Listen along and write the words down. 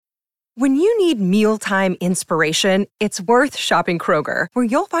When you need mealtime inspiration, it's worth shopping Kroger, where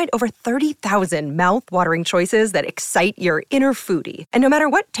you'll find over 30,000 mouth-watering choices that excite your inner foodie. And no matter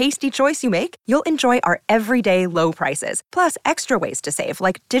what tasty choice you make, you'll enjoy our everyday low prices, plus extra ways to save,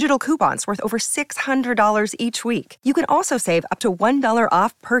 like digital coupons worth over $600 each week. You can also save up to $1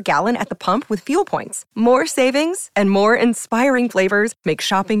 off per gallon at the pump with fuel points. More savings and more inspiring flavors make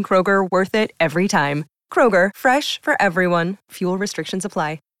shopping Kroger worth it every time. Kroger, fresh for everyone. Fuel restrictions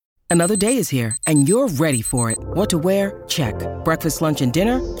apply. Another day is here, and you're ready for it. What to wear? Check. Breakfast, lunch, and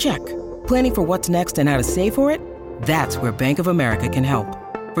dinner? Check. Planning for what's next and how to save for it? That's where Bank of America can help.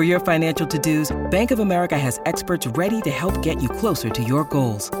 For your financial to-dos, Bank of America has experts ready to help get you closer to your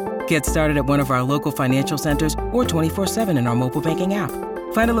goals. Get started at one of our local financial centers or 24/7 in our mobile banking app.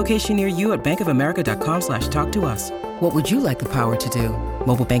 Find a location near you at bankofamerica.com/talktous. What would you like the power to do?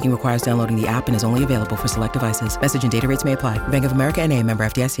 Mobile banking requires downloading the app and is only available for select devices. Message and data rates may apply. Bank of America N.A., member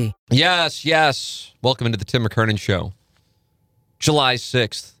FDIC. Yes. Welcome into the Tim McKernan Show. July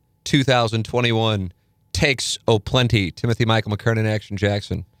 6th, 2021. Takes plenty. Timothy Michael McKernan, Action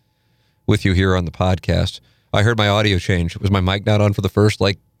Jackson, with you here on the podcast. I heard my audio change. Was my mic not on for the first,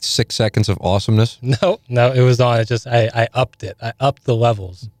 6 seconds of awesomeness? No, it was on. It just, I upped it. I upped the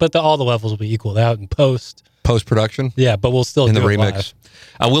levels. But all the levels will be equaled out in post-production? Yeah, but we'll still do the remix.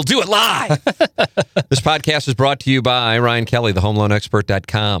 Live. We'll do it live. This podcast is brought to you by Ryan Kelly,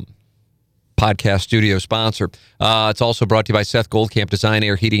 thehomeloanexpert.com. Podcast studio sponsor. It's also brought to you by Seth Goldcamp, Design,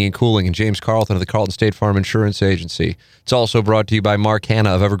 Air, Heating, and Cooling, and James Carlton of the Carlton State Farm Insurance Agency. It's also brought to you by Mark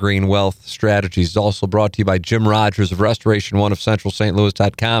Hanna of Evergreen Wealth Strategies. It's also brought to you by Jim Rogers of Restoration One of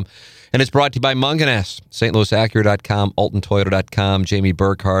CentralSt.Louis.com. And it's brought to you by Munganess, StLouisAcura.com, AltonToyota.com, Jamie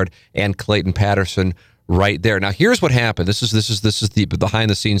Burkhardt, and Clayton Patterson right there. Now, here's what happened. This is the behind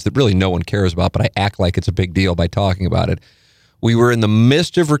the scenes that really no one cares about, but I act like it's a big deal by talking about it. We were in the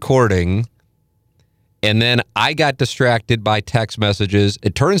midst of recording, and then I got distracted by text messages.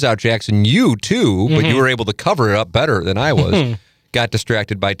 It turns out, Jackson, you too, but you were able to cover it up better than I was, got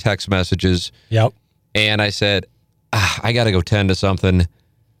distracted by text messages. Yep. And I said, I got to go tend to something.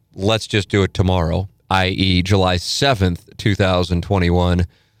 Let's just do it tomorrow, i.e. July 7th, 2021.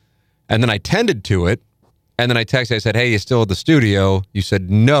 And then I tended to it. And then I texted, I said, hey, you still at the studio? You said,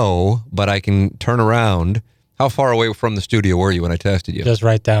 no, but I can turn around. How far away from the studio were you when I texted you? Just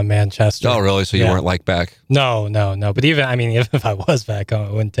right down Manchester. Oh, really? So you weren't back? No. But even if I was back home,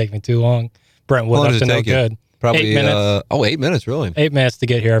 it wouldn't take me too long. Brentwood up to no good. Probably 8 minutes. 8 minutes, really? 8 minutes to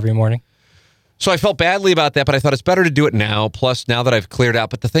get here every morning. So I felt badly about that, but I thought it's better to do it now. Plus, now that I've cleared out.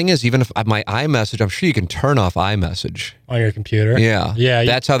 But the thing is, even if my iMessage, I'm sure you can turn off iMessage. On your computer? Yeah. Yeah.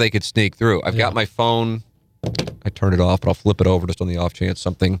 That's how they could sneak through. I've got my phone. I turned it off, but I'll flip it over just on the off chance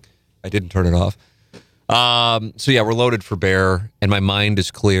I didn't turn it off. So yeah, we're loaded for bear, and my mind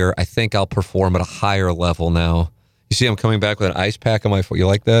is clear. I think I'll perform at a higher level now. You see, I'm coming back with an ice pack on my foot. You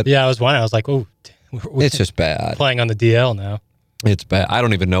like that? Yeah, I was wondering. I was like, oh, it's just bad. Playing on the DL now. It's bad. I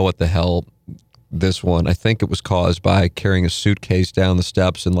don't even know what the hell this one. I think it was caused by carrying a suitcase down the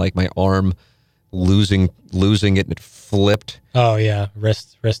steps and my arm losing it, and it flipped. Oh yeah,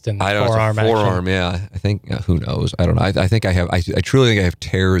 wrist and forearm action. Forearm, yeah. I think who knows? I don't know. I think I have. I truly think I have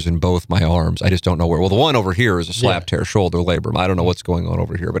tears in both my arms. I just don't know where. Well, the one over here is a slap tear, shoulder labrum. I don't know what's going on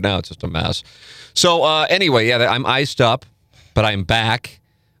over here, but now it's just a mess. So anyway, yeah, I'm iced up, but I'm back.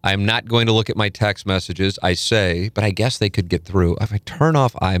 I'm not going to look at my text messages. I say, but I guess they could get through if I turn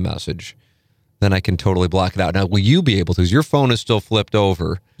off iMessage. Then I can totally block it out. Now, will you be able to? Because your phone is still flipped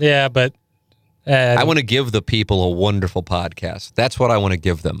over. Yeah, but. I want to give the people a wonderful podcast. That's what I want to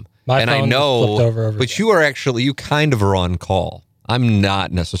give them. My phone I know, flipped over but you kind of are on call. I'm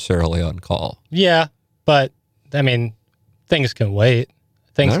not necessarily on call. Yeah, but things can wait.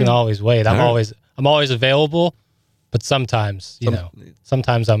 Things can always wait. I'm always available, but sometimes,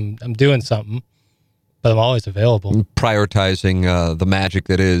 sometimes I'm doing something, but I'm always available. Prioritizing the magic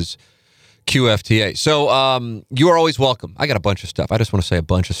that is QFTA. So you are always welcome. I got a bunch of stuff. I just want to say a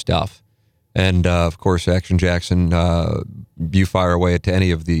bunch of stuff. And, of course, Action Jackson, you fire away to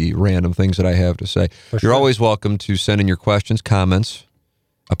any of the random things that I have to say. You're always welcome to send in your questions, comments,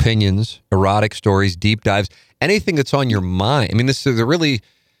 opinions, erotic stories, deep dives, anything that's on your mind.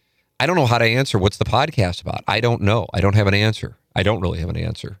 I don't know how to answer. What's the podcast about? I don't know. I don't have an answer. I don't really have an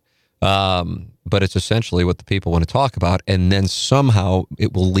answer. But it's essentially what the people want to talk about. And then somehow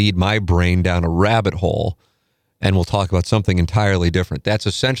it will lead my brain down a rabbit hole. And we'll talk about something entirely different. That's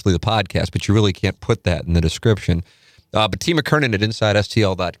essentially the podcast, but you really can't put that in the description. But T. McKernan at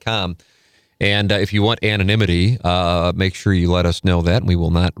InsideSTL.com. And if you want anonymity, make sure you let us know that, and we will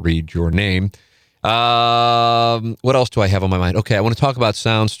not read your name. What else do I have on my mind? Okay, I want to talk about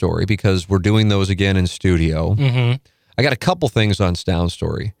Sound Story because we're doing those again in studio. Mm-hmm. I got a couple things on Sound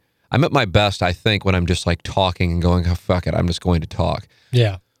Story. I'm at my best, I think, when I'm just like talking and going, oh, fuck it, I'm just going to talk.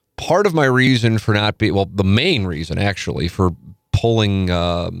 Yeah. Part of my reason for not being, well, the main reason actually for pulling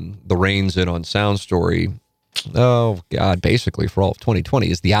the reins in on Sound Story, oh God, basically for all of 2020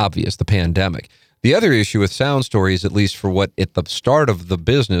 is the obvious, the pandemic. The other issue with Sound Story is, at least for what at the start of the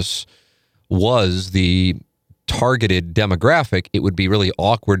business was the targeted demographic, it would be really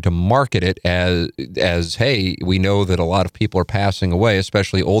awkward to market it as hey, we know that a lot of people are passing away,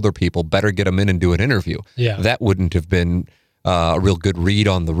 especially older people, better get them in and do an interview. Yeah. That wouldn't have been a real good read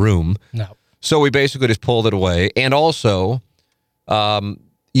on the room. No. So we basically just pulled it away. And also,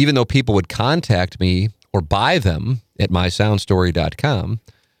 even though people would contact me or buy them at mysoundstory.com,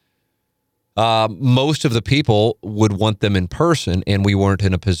 most of the people would want them in person, and we weren't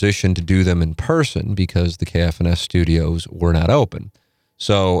in a position to do them in person because the KFNS studios were not open.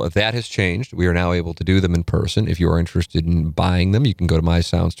 So that has changed. We are now able to do them in person. If you are interested in buying them, you can go to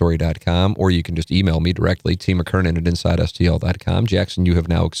mysoundstory.com, or you can just email me directly, tmckernan at InsideSTL.com. Jackson, you have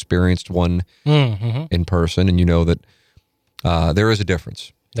now experienced one in person, and you know that there is a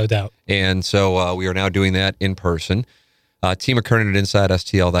difference. No doubt. And so we are now doing that in person. T. McKernan at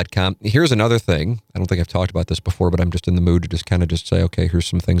InsideSTL.com. Here's another thing. I don't think I've talked about this before, but I'm just in the mood to just say, okay, here's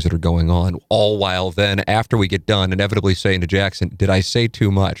some things that are going on. All while then, after we get done, inevitably saying to Jackson, did I say too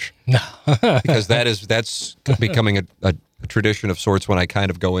much? No. Because that's becoming a tradition of sorts when I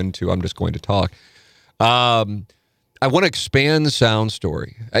kind of go into, I'm just going to talk. I want to expand Sound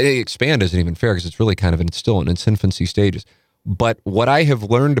Story. Expand isn't even fair because it's really kind of still in its infancy stages. But what I have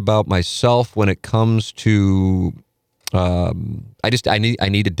learned about myself when it comes to I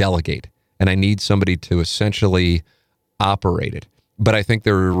need to delegate, and I need somebody to essentially operate it. But I think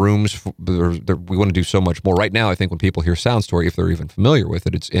there are rooms we want to do so much more. Right now, I think when people hear Sound Story, if they're even familiar with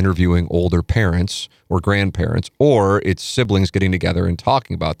it, it's interviewing older parents or grandparents, or it's siblings getting together and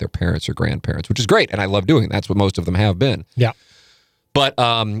talking about their parents or grandparents, which is great, and I love doing. That's what most of them have been. Yeah. But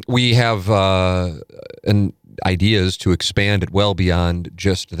we have ideas to expand it well beyond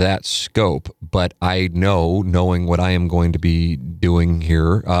just that scope. But I know, knowing what I am going to be doing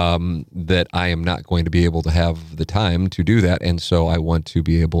here, that I am not going to be able to have the time to do that. And so I want to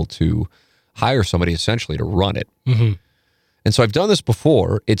be able to hire somebody essentially to run it. Mm-hmm. And so I've done this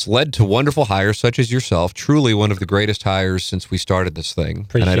before. It's led to wonderful hires such as yourself, truly one of the greatest hires since we started this thing.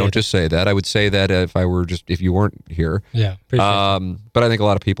 Appreciate and I don't it. just say that. I would say that if you weren't here. Yeah. Appreciate But I think a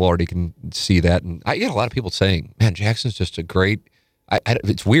lot of people already can see that. And I get a lot of people saying, man, Jackson's just a great,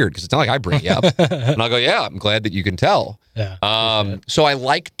 it's weird because it's not like I bring you up. And I'll go, yeah, I'm glad that you can tell. Yeah. So I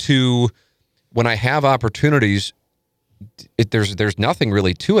like to, when I have opportunities, there's nothing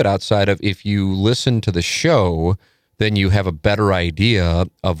really to it outside of if you listen to the show, then you have a better idea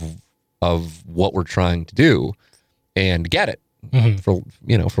of what we're trying to do and get it, for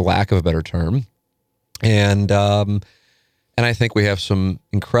lack of a better term. And I think we have some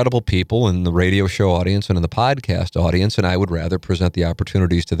incredible people in the radio show audience and in the podcast audience, and I would rather present the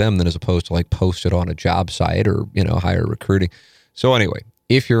opportunities to them than as opposed to like post it on a job site or, hire recruiting. So anyway,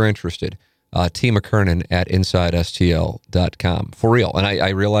 if you're interested, T. McKernan at InsideSTL.com. For real. And I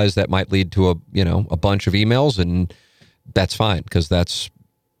realize that might lead to a bunch of emails, and that's fine because that's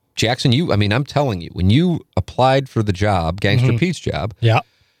Jackson. I'm telling you, when you applied for the job, Gangster Pete's job, yeah.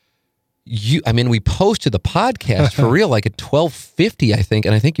 We posted the podcast for real, like at 12:50, I think,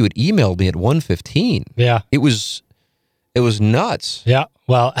 and I think you had emailed me at 1:15. Yeah. It was nuts. Yeah.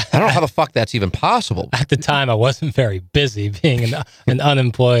 Well, I don't know how the fuck that's even possible. at the time, I wasn't very busy being an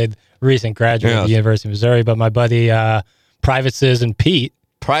unemployed recent graduate of the University of Missouri, but my buddy, Private Citizen Pete,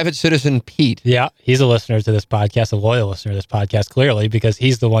 yeah, he's a listener to this podcast, a loyal listener to this podcast, clearly, because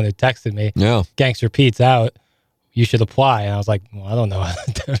he's the one who texted me, Gangster Pete's out, you should apply. And I was like, well, I don't know how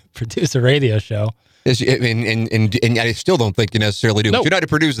to produce a radio show. And I still don't think you necessarily do. No. But you're not to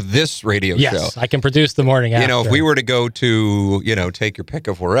produce this radio show. Yes, I can produce the morning after. If we were to go to, take your pick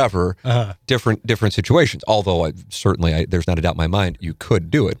of wherever, different situations. Although there's not a doubt in my mind you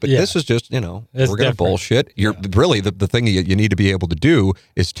could do it. But this is just, we're going to bullshit. You're really the thing that you need to be able to do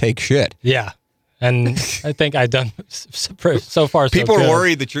is take shit. Yeah. And I think I've done so far. People are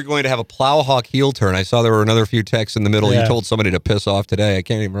worried that you're going to have a Plowhawk heel turn. I saw there were another few texts in the middle. Yeah. You told somebody to piss off today. I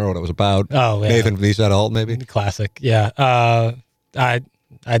can't even remember what it was about. Oh, yeah. Nathan from Eastside Alt, maybe? Classic. Yeah. I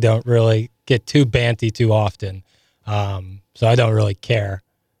don't really get too banty too often. So I don't really care.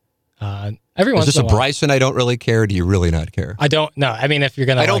 Every once in a while. Is this a Bryson I don't really care? Or do you really not care? I don't know. If you're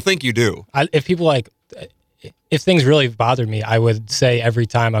going to. I don't think you do. If people if things really bothered me, I would say every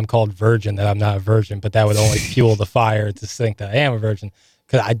time I'm called virgin that I'm not a virgin, but that would only fuel the fire to think that I am a virgin.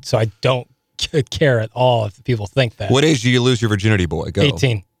 So I don't care at all if people think that. What age do you lose your virginity, boy? Go.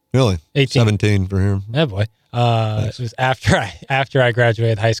 18. Really? 18. 17 for him. Yeah, boy. Nice. It was after I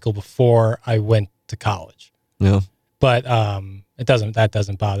graduated high school, before I went to college. Yeah. But that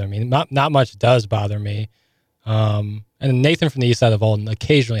doesn't bother me. Not much does bother me. And Nathan from the East Side of Alton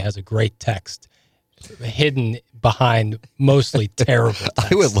occasionally has a great text hidden behind mostly terrible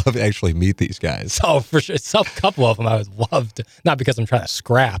text. I would love to actually meet these guys. Oh, for sure. A couple of them I would love to. Not because I'm trying to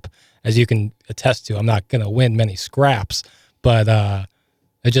scrap, as you can attest to. I'm not going to win many scraps, but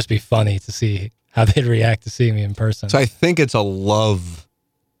it'd just be funny to see how they'd react to seeing me in person. So I think it's a love.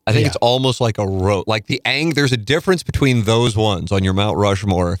 I think it's almost like a rote. Like there's a difference between those ones on your Mount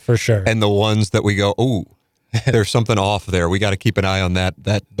Rushmore, for sure, and the ones that we go, ooh, there's something off there. We got to keep an eye on that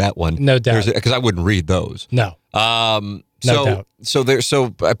one. No doubt, because I wouldn't read those. No. No doubt.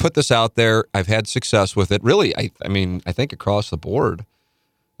 So I put this out there. I've had success with it. Really, I think across the board.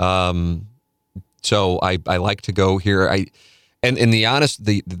 So I like to go here. And the honest,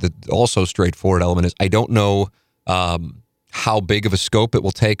 the also straightforward element is I don't know how big of a scope it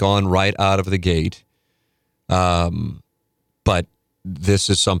will take on right out of the gate. But this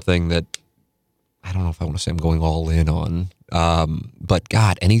is something that I don't know if I want to say I'm going all in on. But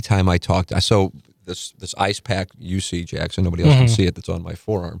God, anytime I talk so this ice pack you see, Jackson, nobody else can see it, that's on my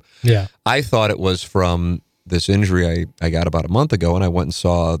forearm. Yeah. I thought it was from this injury I got about a month ago, and I went and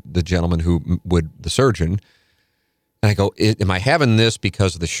saw the gentleman the surgeon. And I go, am I having this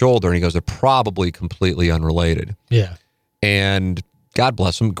because of the shoulder? And he goes, they're probably completely unrelated. Yeah. And God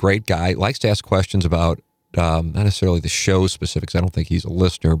bless him, great guy, likes to ask questions about not necessarily the show specifics. I don't think he's a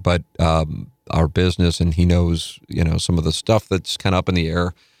listener, but our business, and he knows, some of the stuff that's kind of up in the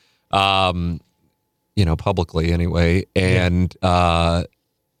air, publicly anyway. And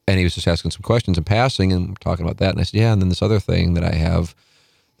and he was just asking some questions in passing and talking about that. And I said, yeah. And then this other thing that I have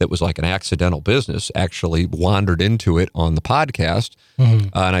that was like an accidental business actually wandered into it on the podcast.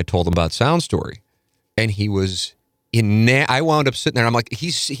 And I told him about Sound Story, and he was I wound up sitting there. I'm like,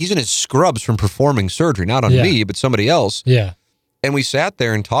 he's in his scrubs from performing surgery, not on me, but somebody else. Yeah. And we sat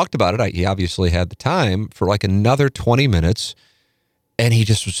there and talked about it. He obviously had the time for like another 20 minutes. And he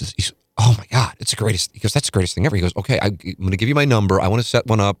just was oh my God, it's the greatest. He goes, that's the greatest thing ever. He goes, okay, I'm going to give you my number. I want to set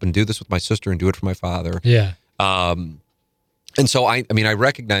one up and do this with my sister and do it for my father. Yeah. And so, I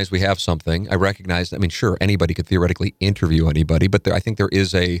recognize we have something. I recognize, sure, anybody could theoretically interview anybody, but I think there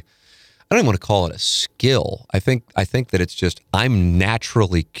is I don't even want to call it a skill. I think that it's just, I'm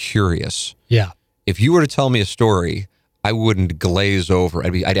naturally curious. Yeah. If you were to tell me a story, I wouldn't glaze over.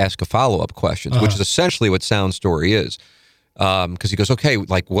 I'd ask a follow-up question, which is essentially what Sound Story is. Because he goes, okay,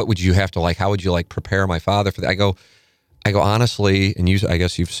 like, what would you have to, how would you, prepare my father for that? I go, honestly, and I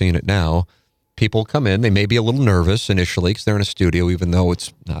guess you've seen it now, people come in, they may be a little nervous initially because they're in a studio, even though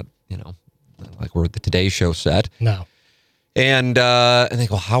it's not, like we're at the Today Show set. No. And they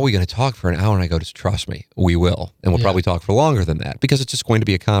go, how are we going to talk for an hour? And I go, just trust me, we will. And we'll probably talk for longer than that because it's just going to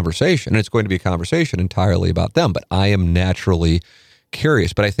be a conversation. And it's going to be a conversation entirely about them. But I am naturally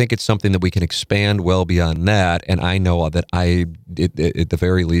curious. But I think it's something that we can expand well beyond that. And I know that at the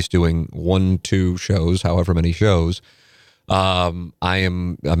very least, doing 1-2 shows, however many shows, I'm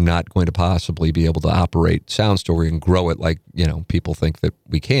not going to possibly be able to operate Sound Story and grow it like, people think that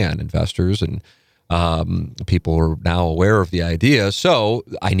we can, investors and people are now aware of the idea. So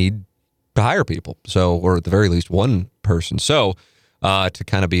I need to hire people. So, or at the very least one person. So, to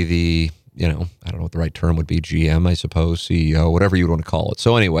kind of be the, I don't know what the right term would be, GM, I suppose, CEO, whatever you would want to call it.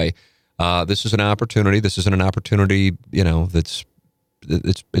 So anyway, this is an opportunity. This isn't an opportunity, it's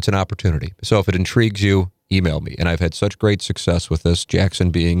an opportunity. So if it intrigues you, email me. And I've had such great success with this, Jackson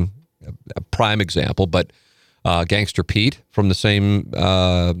being a prime example, but Gangster Pete from the same,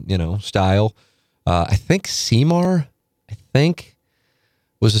 style. I think Seymour,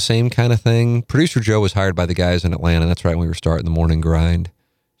 was the same kind of thing. Producer Joe was hired by the guys in Atlanta. That's right when we were starting the morning grind.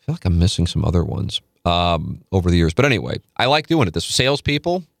 I feel like I'm missing some other ones over the years. But anyway, I like doing it. This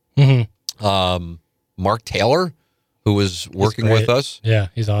salespeople, Mark Taylor, who was working with us. Yeah,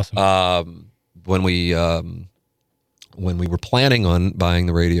 he's awesome. When we were planning on buying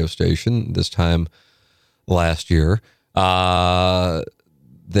the radio station this time last year,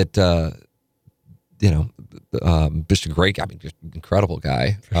 just a great guy, just incredible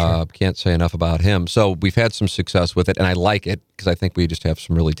guy. Sure. Can't say enough about him. So we've had some success with it, and I like it because I think we just have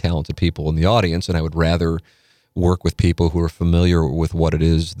some really talented people in the audience, and I would rather work with people who are familiar with what it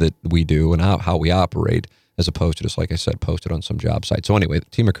is that we do and how we operate as opposed to just, like I said, posted on some job site. So anyway,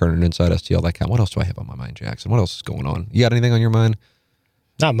 T. McKernan, InsideSTL.com. What else do I have on my mind, Jackson? What else is going on? You got anything on your mind?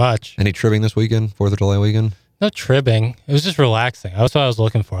 Not much. Any tribbing this weekend, 4th of July weekend? No tribbing. It was just relaxing. That's what I was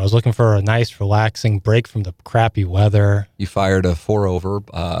looking for. I was looking for a nice, relaxing break from the crappy weather. You fired a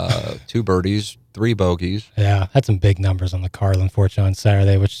 4-over, 2 birdies, 3 bogeys. Yeah, had some big numbers on the card, unfortunately, on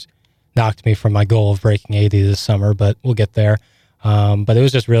Saturday, which knocked me from my goal of breaking 80 this summer, but we'll get there. But it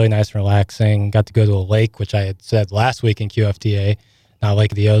was just really nice and relaxing. Got to go to a lake, which I had said last week in QFTA, not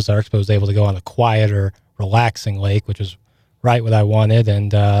Lake of the Ozarks, but was able to go on a quieter, relaxing lake, which was right what I wanted,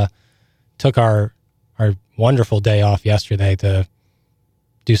 and took our wonderful day off yesterday to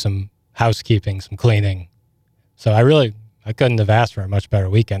do some housekeeping, some cleaning. So I couldn't have asked for a much better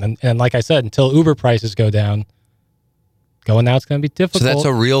weekend. And like I said, until Uber prices go down, going out, it's going to be difficult. So that's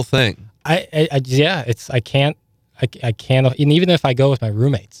a real thing. I can't, and even if I go with my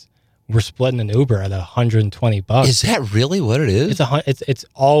roommates, we're splitting an Uber at $120. Is that really what it is? It's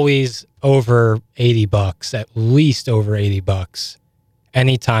always over $80, at least over $80,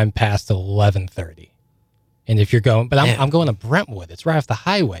 anytime past 11:30. And if you're going, but I'm going to Brentwood. It's right off the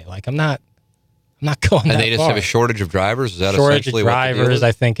highway. Like I'm not going. And that they just far. have a shortage of drivers. Is that shortage essentially of drivers? What the deal is?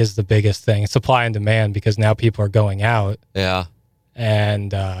 I think is the biggest thing. Supply and demand, because now people are going out. Yeah.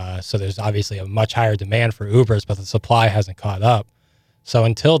 And so there's obviously a much higher demand for Ubers, but the supply hasn't caught up. So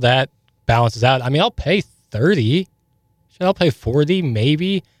until that balances out, I mean, I'll pay 30. I'll pay 40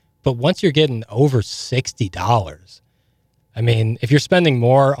 maybe. But once you're getting over $60, I mean, if you're spending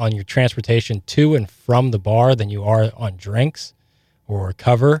more on your transportation to and from the bar than you are on drinks or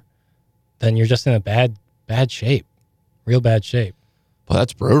cover, then you're just in a bad shape, real bad shape. Well,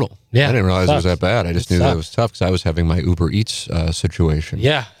 that's brutal. Yeah, I didn't realize it was that bad. I just knew that it was tough because I was having my Uber Eats situation.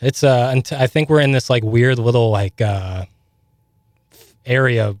 Yeah, it's I think we're in this like weird little like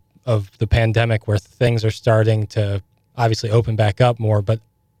area of the pandemic where things are starting to obviously open back up more, but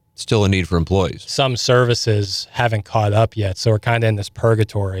still a need for employees. Some services haven't caught up yet, so we're kind of in this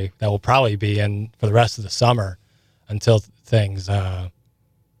purgatory that will probably be in for the rest of the summer until things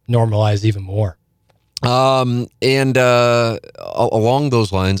normalize even more. Along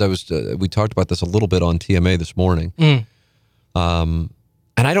those lines, we talked about this a little bit on TMA this morning.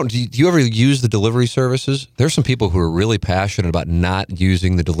 And I don't. Do you ever use the delivery services? There's some people who are really passionate about not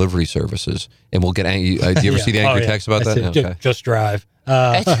using the delivery services, and we'll get angry. Do you ever see the angry text about that? Okay. Just drive.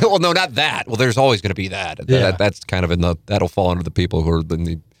 Well, no, not that. Well, there's always going to be that. Yeah. That's kind of that'll fall under the people who are in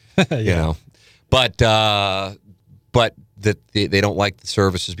the, you know, but that they don't like the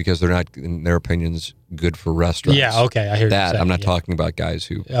services because they're not, in their opinions, good for restaurants. Yeah. Okay. I hear that. I'm not talking about guys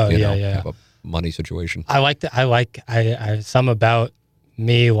who have a money situation. I like some about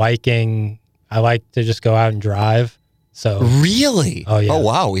me liking. I like to just go out and drive. So really, oh yeah, oh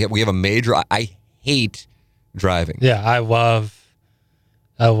wow, we have a major. I hate driving. Yeah, I love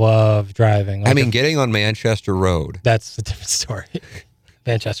driving. Like getting on Manchester Road. That's a different story.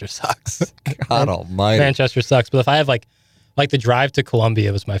 Manchester sucks. God almighty. Manchester sucks. But if I have like the drive to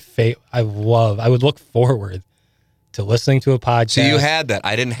Columbia was my favorite. I would look forward to listening to a podcast. So you had that.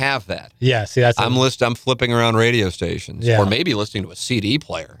 I didn't have that. Yeah. See, I'm flipping around radio stations, or maybe listening to a CD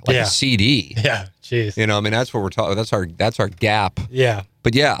player, like a CD. Yeah. Jeez. You know, I mean, that's what we're talking. That's our gap. Yeah.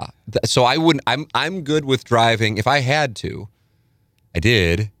 But yeah, so I wouldn't. I'm good with driving if I had to. I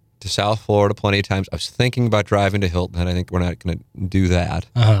did to South Florida plenty of times. I was thinking about driving to Hilton, and I think we're not going to do that.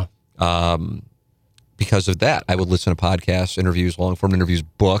 Because of that, I would listen to podcasts, interviews, long-form interviews,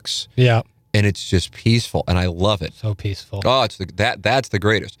 books. Yeah. And it's just peaceful, and I love it. So peaceful. Oh, that's the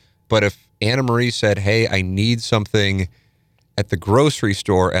greatest. But if Anna Marie said, "Hey, I need something at the grocery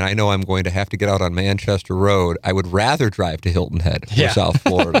store, and I know I'm going to have to get out on Manchester Road," I would rather drive to Hilton Head or South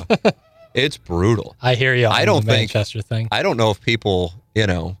Florida. It's brutal. I hear you. I don't think Manchester thing. I don't know if people,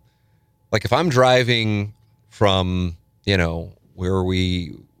 like if I'm driving from, where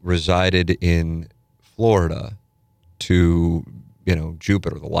we resided in Florida to,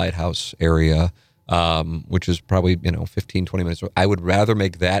 Jupiter, the Lighthouse area, which is probably, 15, 20 minutes. I would rather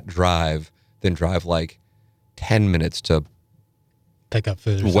make that drive than drive like 10 minutes to pick up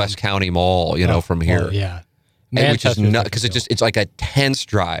food. West County Mall, from here. Oh, yeah. Which is not, because it's like a tense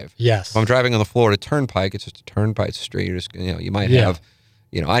drive. Yes. If I'm driving on the Florida Turnpike, it's just a turnpike. It's straight. You're just, you might have,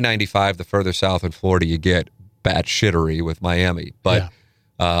 I-95, the further south in Florida you get, batshittery with Miami. But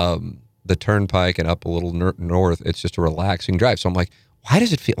the Turnpike and up a little north, it's just a relaxing drive. So I'm like, why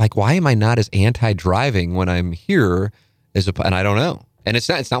does it feel like, why am I not as anti-driving when I'm here? And I don't know. And it's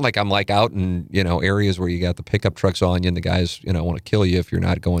not like I'm like out in, areas where you got the pickup trucks on you and the guys, want to kill you if you're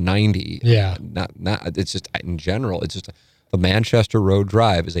not going 90. Yeah. Not, it's just, in general, it's just the Manchester Road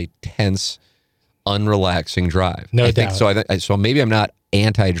drive is a tense unrelaxing drive. No I doubt. think so. So maybe I'm not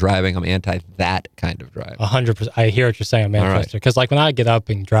anti-driving. I'm anti that kind of drive. 100%. I hear what you're saying in Manchester. Because like when I get up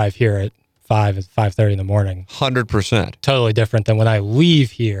and drive here at 5:30 in the morning, 100%. totally different than when I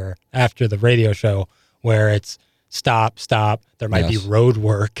leave here after the radio show, where it's stop. There might be road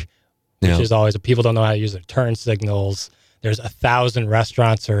work, which is always, people don't know how to use their turn signals. There's 1,000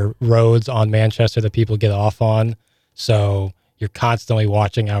 restaurants or roads on Manchester that people get off on. So you're constantly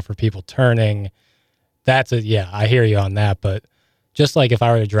watching out for people turning. I hear you on that. But just like if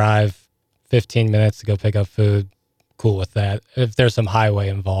I were to drive 15 minutes to go pick up food, cool with that. If there's some highway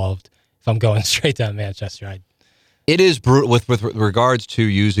involved, if I'm going straight down Manchester, it is brutal with regards to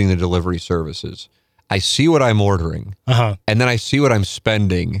using the delivery services. I see what I'm ordering, and then I see what I'm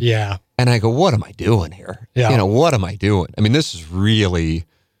spending. Yeah. And I go, what am I doing here? Yeah. What am I doing? I mean, this is really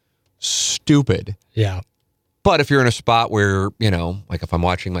stupid. Yeah. But if you're in a spot where, like if I'm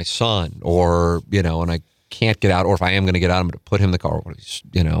watching my son or, and I can't get out, or if I am going to get out, I'm going to put him in the car,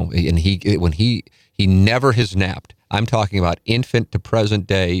 and he never has napped. I'm talking about infant to present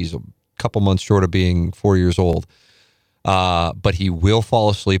day. He's a couple months short of being 4 years old. But he will fall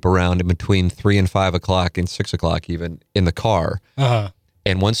asleep around in between 3 and 5 o'clock and 6 o'clock even in the car.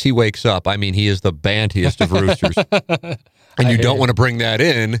 And once he wakes up, I mean, he is the bantiest of roosters. And you don't want to bring that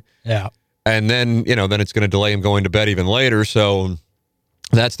in. Yeah. And then, then it's going to delay him going to bed even later. So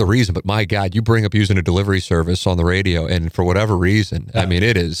that's the reason. But my God, you bring up using a delivery service on the radio, and for whatever reason, I mean,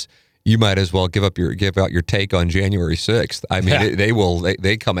 it is, you might as well give out your take on January 6th. I mean,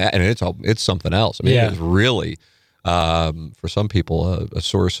 they come at, and it's something else. I mean, it is really, for some people, a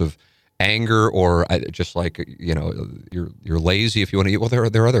source of anger, or just like, you're lazy if you want to eat. Well, there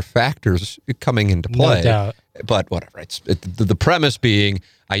are other factors coming into play. No doubt. But whatever. The premise being,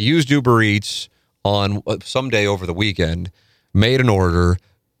 I used Uber Eats on someday over the weekend, made an order,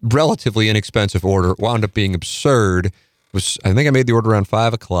 relatively inexpensive order, wound up being absurd. I think I made the order around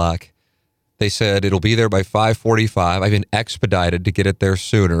 5 o'clock. They said it'll be there by 5:45. I've been expedited to get it there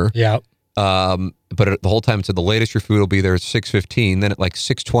sooner. Yeah. But the whole time it said the latest your food will be there at 6:15. Then at like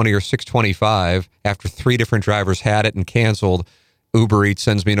 6:20 or 6:25, after 3 different drivers had it and canceled, Uber Eats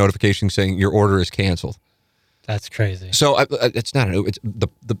sends me a notification saying your order is canceled. That's crazy. So it's not.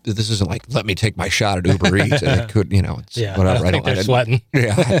 This isn't like, let me take my shot at Uber Eats, and it could, it's whatever. I think they're sweating.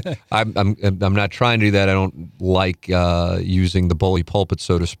 Yeah, I'm not trying to do that. I don't like using the bully pulpit,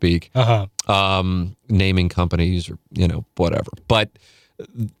 so to speak. Naming companies or whatever. But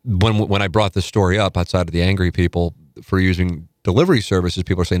when I brought this story up outside of the angry people for using delivery services,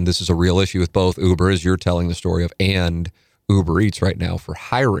 people are saying this is a real issue with both Uber, as you're telling the story of, and Uber Eats right now for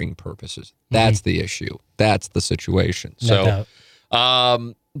hiring purposes. That's the issue. That's the situation. No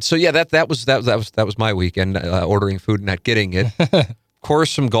doubt. So yeah, that was my weekend, ordering food and not getting it. Of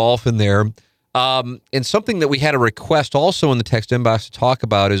course, some golf in there. And something that we had a request also in the text inbox to talk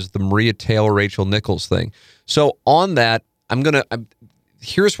about is the Maria Taylor, Rachel Nichols thing. So on that,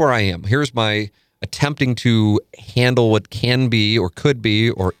 here's where I am. Here's my attempting to handle what can be or could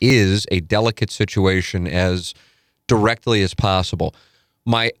be or is a delicate situation as directly as possible.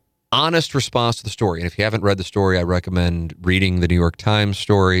 My honest response to the story, and if you haven't read the story, I recommend reading the New York Times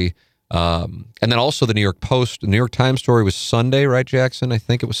story, and then also the New York Post. The New York Times story was Sunday, right, Jackson? I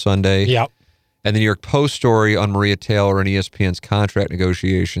think it was Sunday. Yep. And the New York Post story on Maria Taylor and ESPN's contract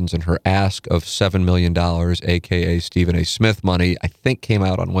negotiations and her ask of $7 million, a.k.a. Stephen A. Smith money, I think came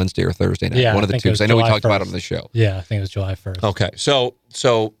out on Wednesday or Thursday night. Yeah, one of the two, because I know we talked about it on the show. Yeah, I think it was July 1st. Okay, so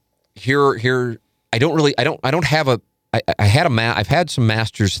here, I've had some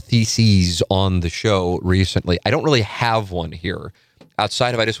master's theses on the show recently. I don't really have one here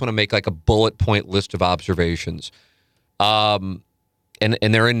outside of, I just want to make like a bullet point list of observations. And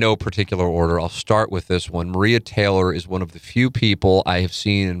they're in no particular order. I'll start with this one. Maria Taylor is one of the few people I have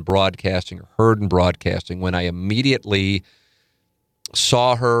seen in broadcasting or heard in broadcasting when I immediately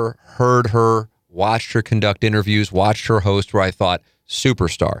saw her, heard her, watched her conduct interviews, watched her host, where I thought,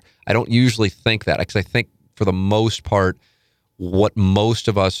 superstar. I don't usually think that, because I think for the most part, what most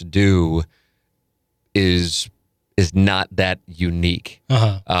of us do is not that unique.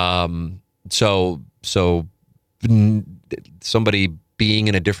 So somebody being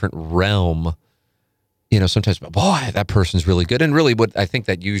in a different realm, sometimes, boy, that person's really good. And really what I think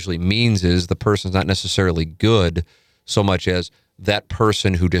that usually means is the person's not necessarily good so much as that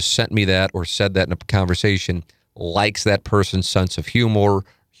person who just sent me that or said that in a conversation likes that person's sense of humor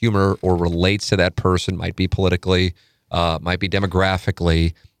or relates to that person, might be politically, might be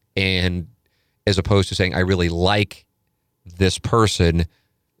demographically, and as opposed to saying, I really like this person,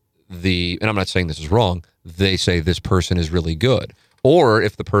 and I'm not saying this is wrong, they say this person is really good. Or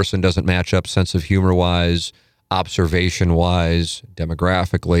if the person doesn't match up sense of humor-wise, observation-wise,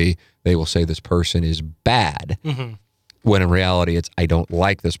 demographically, they will say this person is bad. When in reality, it's, I don't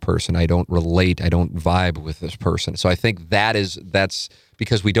like this person. I don't relate. I don't vibe with this person. So I think that's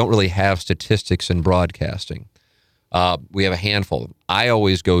because we don't really have statistics in broadcasting. We have a handful. I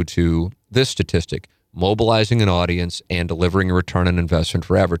always go to this statistic: mobilizing an audience and delivering a return on investment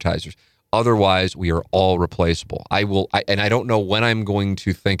for advertisers. Otherwise, we are all replaceable. And I don't know when I'm going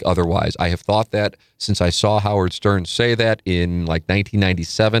to think otherwise. I have thought that since I saw Howard Stern say that in like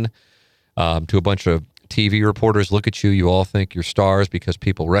 1997 to a bunch of TV reporters. Look at you. You all think you're stars because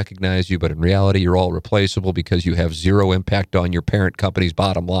people recognize you, but in reality, you're all replaceable because you have zero impact on your parent company's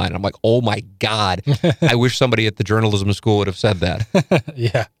bottom line. I'm like, oh my God. I wish somebody at the journalism school would have said that.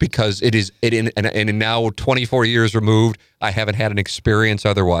 Yeah. Because and now 24 years removed, I haven't had an experience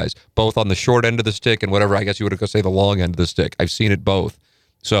otherwise, both on the short end of the stick and whatever, I guess you would say the long end of the stick. I've seen it both.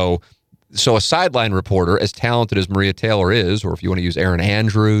 So a sideline reporter, as talented as Maria Taylor is, or if you want to use Erin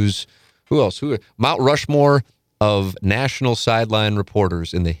Andrews, who else? Mount Rushmore of national sideline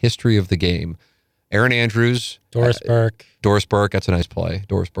reporters in the history of the game. Erin Andrews. Doris Burke. Doris Burke, that's a nice play.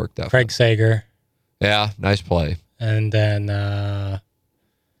 Doris Burke, definitely. Craig Sager. Yeah, nice play. And then, I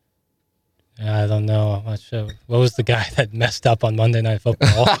don't know. I'm not sure. What was the guy that messed up on Monday Night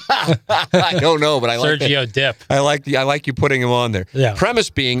Football? I don't know, but I like Sergio Dip. I like you putting him on there. Yeah. Premise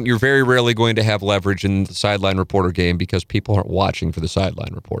being, you're very rarely going to have leverage in the sideline reporter game because people aren't watching for the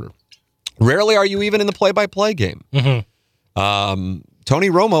sideline reporter. Rarely are you even in the play-by-play game. Tony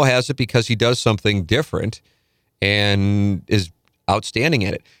Romo has it because he does something different and is outstanding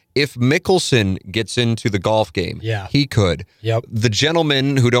at it. If Mickelson gets into the golf game, he could. Yep. The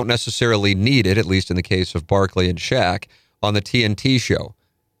gentlemen who don't necessarily need it, at least in the case of Barkley and Shaq, on the TNT show,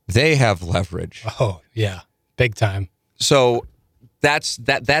 they have leverage. Oh, yeah. Big time. So That's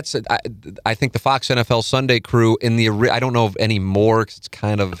I think the Fox NFL Sunday crew I don't know of any more because it's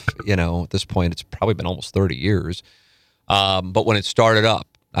kind of, at this point, it's probably been almost 30 years. But when it started up,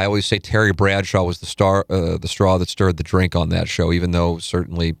 I always say Terry Bradshaw was the straw that stirred the drink on that show, even though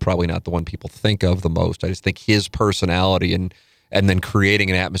certainly probably not the one people think of the most. I just think his personality and then creating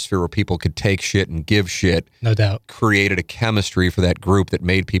an atmosphere where people could take shit and give shit. No doubt. Created a chemistry for that group that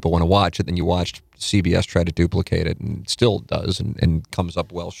made people want to watch it. Then you watched CBS try to duplicate it and still does and comes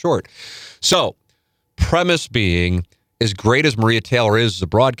up well short. So, premise being, as great as Maria Taylor is as a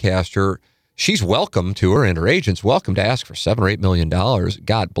broadcaster, she's welcome to her and her agent's welcome to ask for $7 or $8 million.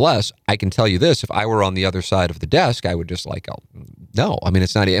 God bless. I can tell you this, if I were on the other side of the desk, I would just no. I mean,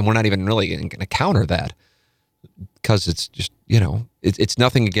 it's not, and we're not even really going to counter that because it's just, it's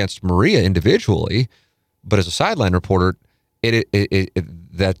nothing against Maria individually, but as a sideline reporter,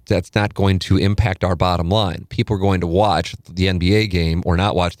 that's not going to impact our bottom line. People are going to watch the NBA game or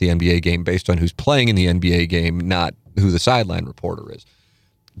not watch the NBA game based on who's playing in the NBA game, not who the sideline reporter is.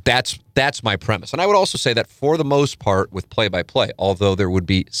 That's my premise. And I would also say that for the most part with play-by-play, although there would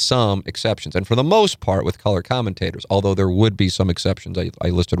be some exceptions, and for the most part with color commentators, although there would be some exceptions, I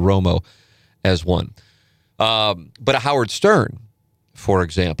listed Romo as one. But a Howard Stern, for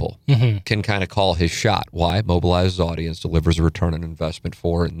example, can kind of call his shot. Why? Mobilizes audience, delivers a return on investment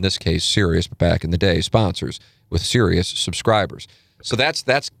for, in this case, Sirius, but back in the day, sponsors with Sirius subscribers. So that's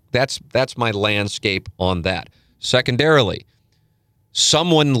my landscape on that. Secondarily,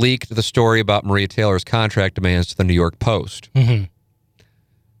 someone leaked the story about Maria Taylor's contract demands to the New York Post.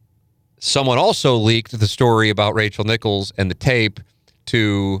 Someone also leaked the story about Rachel Nichols and the tape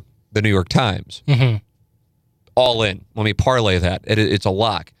to the New York Times. All in. Let me parlay that. It's a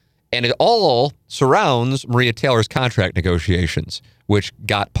lock. And it all surrounds Maria Taylor's contract negotiations, which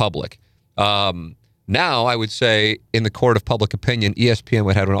got public. Now, I would say, in the court of public opinion, ESPN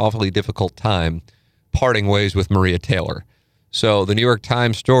would have an awfully difficult time parting ways with Maria Taylor. So the New York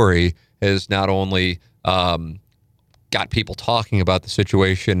Times story has not only got people talking about the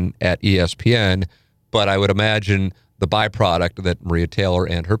situation at ESPN, but I would imagine the byproduct that Maria Taylor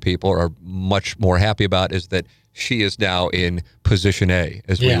and her people are much more happy about is that she is now in position A,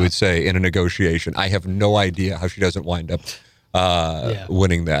 as we would say, in a negotiation. I have no idea how she doesn't wind up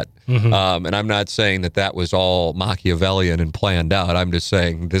winning that. And I'm not saying that was all Machiavellian and planned out. I'm just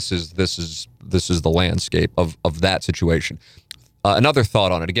saying this is the landscape of that situation. Another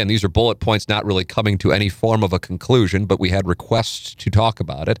thought on it. Again, these are bullet points not really coming to any form of a conclusion, but we had requests to talk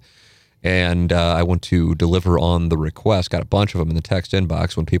about it. And I want to deliver on the request. Got a bunch of them in the text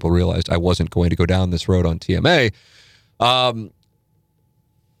inbox when people realized I wasn't going to go down this road on TMA.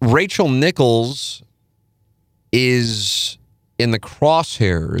 Rachel Nichols is in the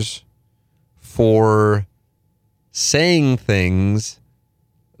crosshairs for saying things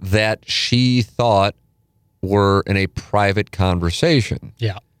that she thought were in a private conversation.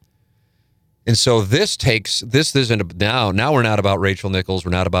 Yeah. And so this isn't now we're not about Rachel Nichols,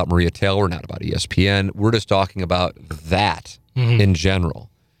 we're not about Maria Taylor, we're not about ESPN. We're just talking about that in general.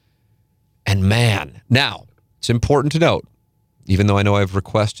 And man, now it's important to note, even though I know I've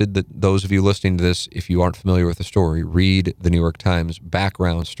requested that those of you listening to this, if you aren't familiar with the story, read the New York Times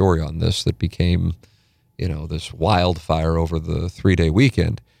background story on this that became, this wildfire over the 3-day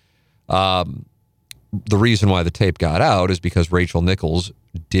weekend. The reason why the tape got out is because Rachel Nichols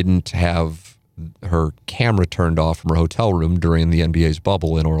didn't have her camera turned off from her hotel room during the NBA's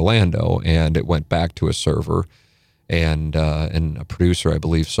bubble in Orlando, and it went back to a server, and a producer, I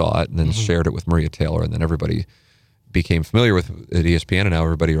believe, saw it and then shared it with Maria Taylor, and then everybody became familiar with it at ESPN, and now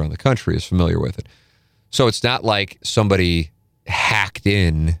everybody around the country is familiar with it. So it's not like somebody hacked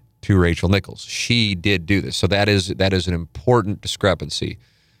in to Rachel Nichols. She did do this. So that is an important discrepancy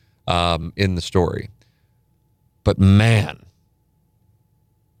in the story. But man,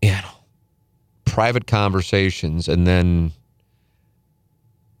 private conversations and then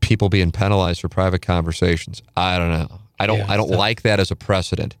people being penalized for private conversations. I don't know. I don't like that as a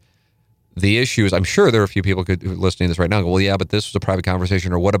precedent. The issue is, I'm sure there are a few people listening to this right now go, well, yeah, but this was a private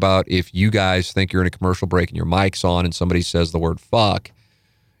conversation. Or what about if you guys think you're in a commercial break and your mic's on and somebody says the word fuck,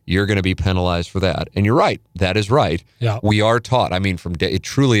 you're going to be penalized for that. And you're right. That is right. Yeah. We are taught. I mean, it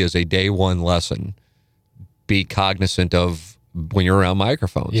truly is a day one lesson. Be cognizant of when you're around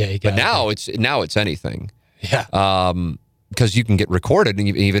microphones. Yeah, but now it's anything. Yeah. Because you can get recorded,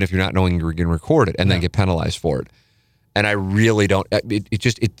 even if you're not knowing you're getting recorded, and then get penalized for it. And I really don't.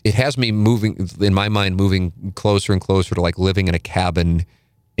 It has me moving in my mind, moving closer and closer to like living in a cabin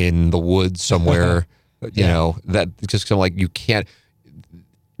in the woods somewhere. That just kind of like you can't.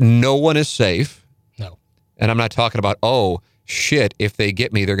 No one is safe. No. And I'm not talking about shit. If they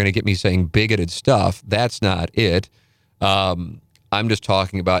get me, they're going to get me saying bigoted stuff. That's not it. I'm just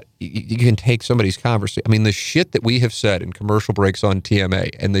talking about you can take somebody's conversation. I mean, the shit that we have said in commercial breaks on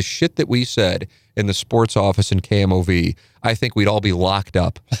TMA and the shit that we said in the sports office in KMOV, I think we'd all be locked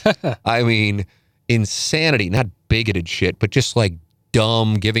up. I mean, insanity, not bigoted shit, but just like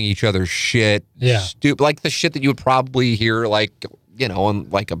dumb, giving each other shit. Yeah. Stupid, like the shit that you would probably hear like, on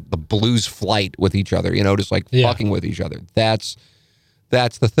like the blues flight with each other, just like fucking with each other. That's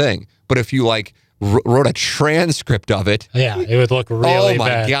the thing. But if you like wrote a transcript of it. Yeah, it would look really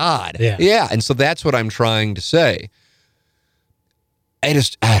bad. Oh, my God. Yeah. Yeah, and so that's what I'm trying to say. But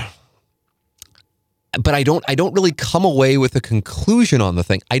I don't really come away with a conclusion on the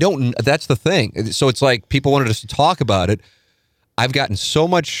thing. That's the thing. So it's like people wanted us to talk about it. I've gotten so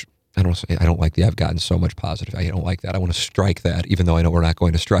much, I don't like the I've gotten so much positive. I don't like that. I want to strike that, even though I know we're not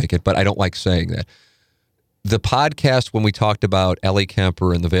going to strike it, but I don't like saying that. The podcast, when we talked about Ellie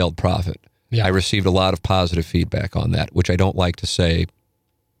Kemper and the Veiled Prophet, I received a lot of positive feedback on that, which I don't like to say,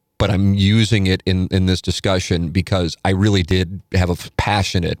 but I'm using it in this discussion because I really did have a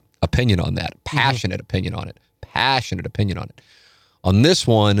passionate opinion on that. Passionate opinion on it. On this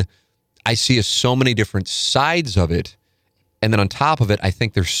one, I see so many different sides of it. And then on top of it, I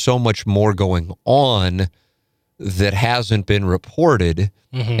think there's so much more going on that hasn't been reported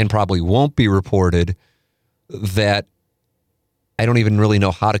and probably won't be reported that I don't even really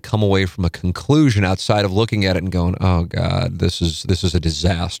know how to come away from a conclusion outside of looking at it and going, oh God, this is a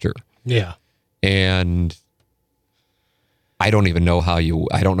disaster. Yeah. And I don't even know how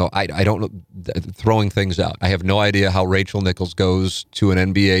I don't know, throwing things out. I have no idea how Rachel Nichols goes to an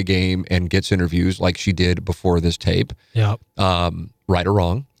NBA game and gets interviews like she did before this tape. Yeah. Right or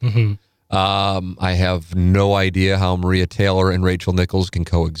wrong. I have no idea how Maria Taylor and Rachel Nichols can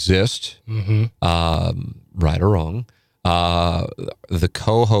coexist. Right or wrong. The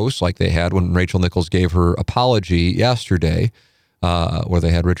co-hosts, like they had when Rachel Nichols gave her apology yesterday, where they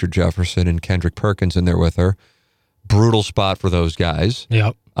had Richard Jefferson and Kendrick Perkins in there with her. Brutal spot for those guys.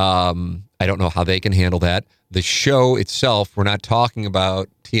 Yep. I don't know how they can handle that. The show itself, we're not talking about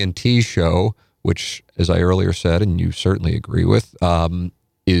TNT show, which, as I earlier said, and you certainly agree with,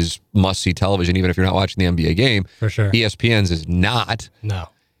 is must-see television, even if you're not watching the NBA game. For sure. ESPN's is not. No.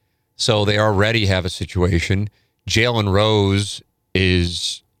 So they already have a situation. Jalen Rose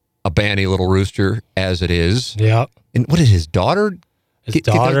is a banty little rooster, as it is. Yeah. And what is his daughter? His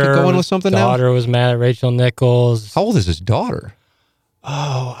daughter get going with something now? Daughter was mad at Rachel Nichols. How old is his daughter?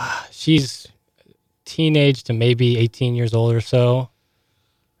 Oh, she's teenage to maybe 18 years old or so.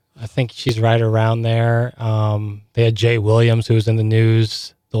 I think she's right around there. They had Jay Williams, who was in the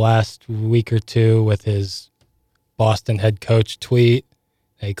news the last week or two with his Boston head coach tweet.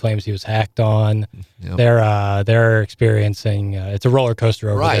 He claims he was hacked on. Yep. They're experiencing it's a roller coaster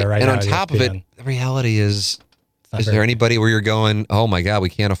over there right now. And on top of it, the reality is there anybody where you're going, oh my God, we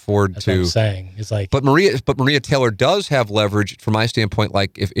can't afford That's to? what I'm saying. It's like, but Maria Taylor does have leverage from my standpoint.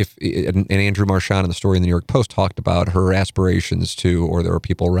 Like if and Andrew Marchand in the story in the New York Post talked about her aspirations to, or there were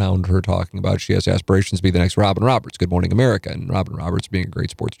people around her talking about she has aspirations to be the next Robin Roberts, Good Morning America, and Robin Roberts being a great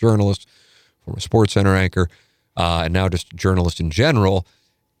sports journalist, former Sports Center anchor, and now just a journalist in general.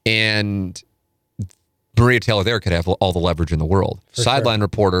 And Maria Taylor there could have all the leverage in the world. Sideline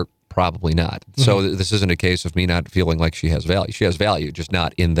reporter, probably not. So this isn't a case of me not feeling like she has value. She has value, just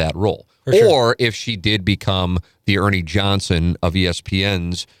not in that role. Or if she did become the Ernie Johnson of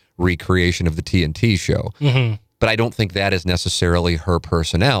ESPN's recreation of the TNT show. But I don't think that is necessarily her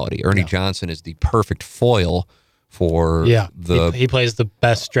personality. Ernie Johnson is the perfect foil for he plays the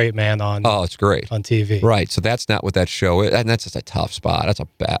best straight man on. Oh, it's great on TV. Right. So that's not what that show is, and that's just a tough spot. That's a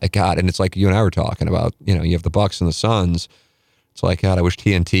bad God. And it's like you and I were talking about. You know, you have the Bucks and the Suns. It's like, God, I wish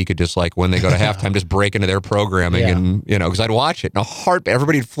TNT could just like when they go to halftime, just break into their programming and because I'd watch it in a heartbeat.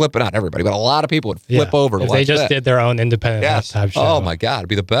 Everybody'd flip, not everybody, but a lot of people would flip over to if watch they just did their own independent halftime show. Oh my God, it'd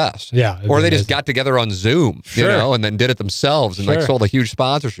be the best. Yeah. Or they just got together on Zoom, and then did it themselves and like sold a huge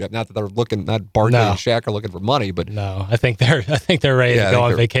sponsorship. Not that they're looking, not Barkley and Shaq are looking for money, but no, I think they're ready to go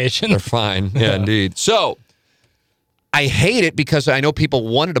on vacation. They're fine. Yeah, indeed. So I hate it because I know people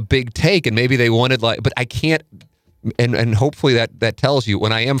wanted a big take and maybe they wanted but I can't. And hopefully that tells you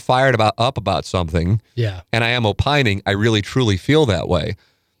when I am fired up about something and I am opining, I really truly feel that way.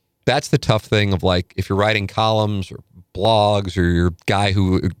 That's the tough thing of like if you're writing columns or blogs or you're a guy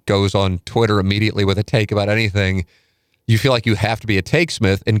who goes on Twitter immediately with a take about anything, you feel like you have to be a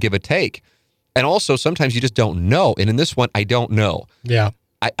takesmith and give a take. And also sometimes you just don't know. And in this one, I don't know. Yeah.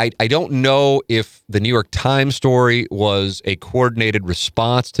 I don't know if the New York Times story was a coordinated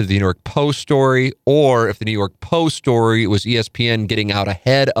response to the New York Post story or if the New York Post story was ESPN getting out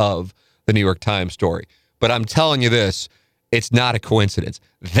ahead of the New York Times story. But I'm telling you this, it's not a coincidence.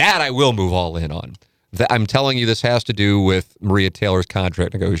 That I will move all in on. I'm telling you this has to do with Maria Taylor's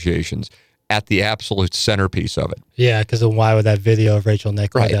contract negotiations at the absolute centerpiece of it. Yeah, because why would that video of Rachel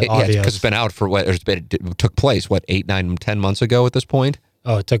Nichols, that audio? Because it's been out for it took place, 8, 9, 10 months ago at this point?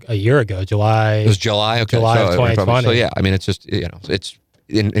 Oh, it took a year ago, July. It was July? Okay. July of 2020. So, yeah, I mean, it's just, it's,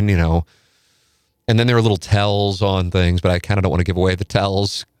 and then there are little tells on things, but I kind of don't want to give away the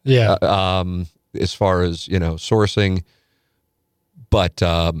tells. Yeah. As far as, sourcing. But,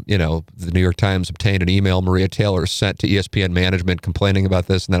 the New York Times obtained an email Maria Taylor sent to ESPN management complaining about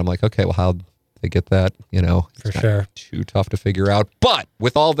this. And then I'm like, okay, well, how'd they get that? For sure. Too tough to figure out. But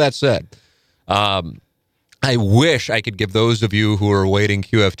with all that said, I wish I could give those of you who are awaiting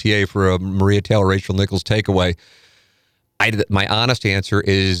QFTA for a Maria Taylor, Rachel Nichols takeaway. My honest answer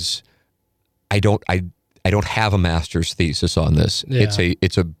is I don't have a master's thesis on this. Yeah.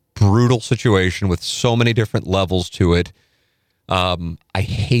 It's a brutal situation with so many different levels to it. I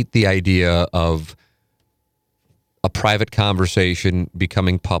hate the idea of a private conversation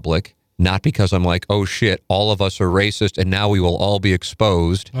becoming public, not because I'm like, oh shit, all of us are racist and now we will all be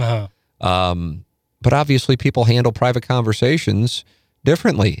exposed. But obviously people handle private conversations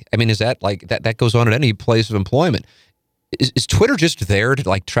differently. I mean, is that like that goes on at any place of employment? Is Twitter just there to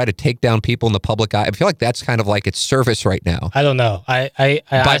like try to take down people in the public eye? I feel like that's kind of like its service right now. I don't know. I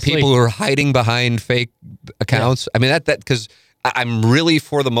by honestly, people who are hiding behind fake accounts. Yeah. I mean, that because I'm really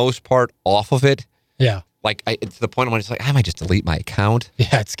for the most part off of it. Yeah. Like it's the point when it's like I might just delete my account.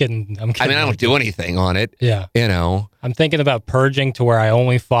 Yeah, it's getting. I mean, I don't do anything on it. Yeah. I'm thinking about purging to where I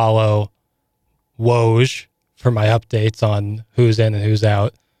only follow Woj for my updates on who's in and who's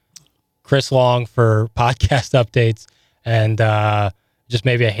out, Chris Long for podcast updates, and just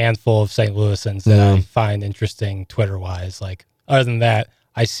maybe a handful of St. Louisans that I find interesting Twitter-wise. Like, other than that,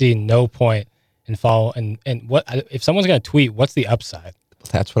 I see no point in follow. And what if someone's going to tweet, what's the upside?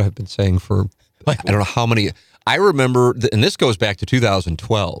 That's what I've been saying for, I don't know how many. I remember, and this goes back to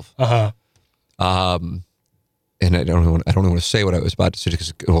 2012. And I don't want to say what I was about to say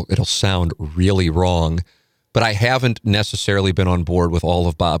because it'll sound really wrong, but I haven't necessarily been on board with all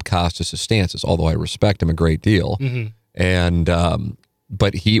of Bob Costas' stances, although I respect him a great deal. And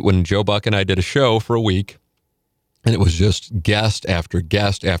but when Joe Buck and I did a show for a week, and it was just guest after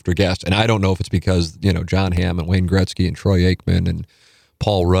guest after guest, and I don't know if it's because John Hamm and Wayne Gretzky and Troy Aikman and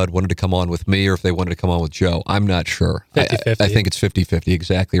Paul Rudd wanted to come on with me or if they wanted to come on with Joe. I'm not sure. 50-50. I think it's 50-50.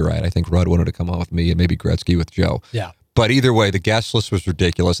 Exactly right. I think Rudd wanted to come on with me and maybe Gretzky with Joe. Yeah. But either way, the guest list was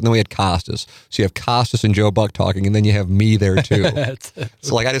ridiculous. And then we had Costas. So you have Costas and Joe Buck talking, and then you have me there too.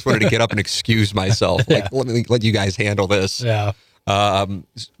 So like I just wanted to get up and excuse myself. Like, let you guys handle this. Yeah.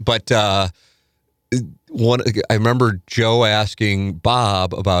 But I remember Joe asking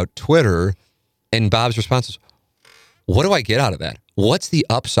Bob about Twitter, and Bob's response is, what do I get out of that? What's the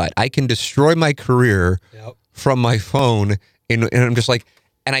upside? I can destroy my career from my phone, and I'm just like,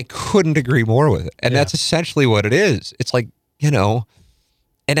 and I couldn't agree more with it. And that's essentially what it is. It's like, and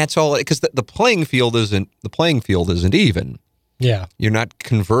that's all, because the playing field isn't even. Yeah. You're not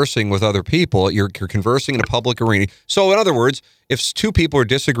conversing with other people. You're conversing in a public arena. So in other words, if two people are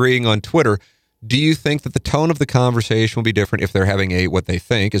disagreeing on Twitter, do you think that the tone of the conversation will be different if they're having what they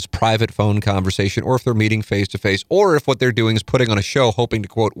think is private phone conversation, or if they're meeting face to face, or if what they're doing is putting on a show hoping to,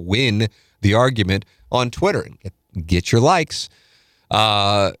 quote, win the argument on Twitter and get your likes?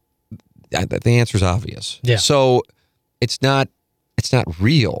 The answer is obvious. Yeah. So it's not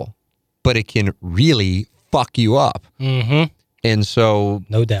real, but it can really fuck you up. Mm-hmm. And so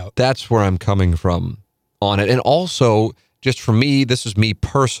no doubt, that's where I'm coming from on it. And also, just for me, this is me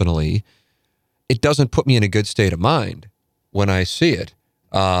personally, it doesn't put me in a good state of mind when I see it.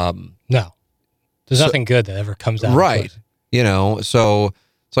 No. There's nothing good that ever comes out. Right. So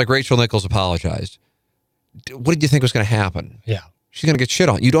it's like Rachel Nichols apologized. What did you think was going to happen? Yeah. She's going to get shit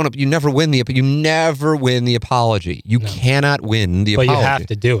on. You never win the apology. You cannot win the apology. But you have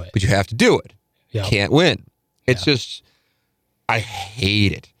to do it. But you have to do it. Yep. Can't win. It's just, I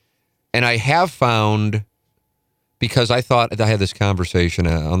hate it. And I have found, because I thought I had this conversation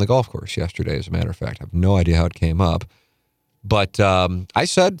on the golf course yesterday, as a matter of fact. I have no idea how it came up. But I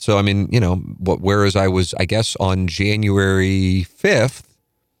said, so I mean, whereas I was, I guess, on January 5th,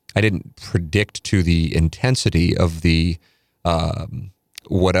 I didn't predict to the intensity of the,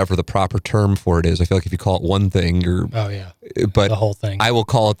 whatever the proper term for it is. I feel like if you call it one thing, you're... Oh, yeah. But the whole thing. I will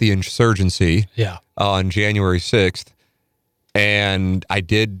call it the insurgency. Yeah. On January 6th. And I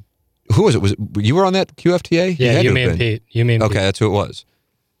did... Who was it? You were on that QFTA? Yeah, you mean Pete. Okay, that's who it was.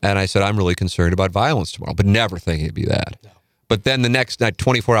 And I said, I'm really concerned about violence tomorrow, but never thinking it'd be that. No. But then the next night,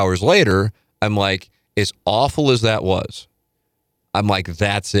 24 hours later, I'm like, as awful as that was, I'm like,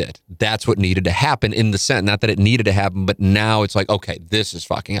 that's it. That's what needed to happen in the sense, not that it needed to happen, but now it's like, okay, this is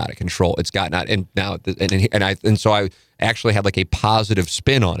fucking out of control. It's gotten out, and now, and so I actually had like a positive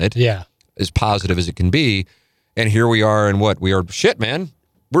spin on it. Yeah. As positive as it can be. And here we are, and shit, man.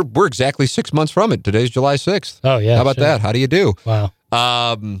 We're exactly 6 months from it. Today's July 6th. Oh, yeah. How about that? How do you do? Wow.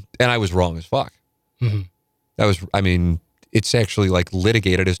 And I was wrong as fuck. Mm-hmm. It's actually like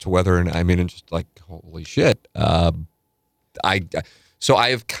litigated as to whether, and it's just like, holy shit. So I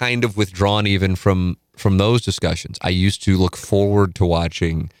have kind of withdrawn even from those discussions. I used to look forward to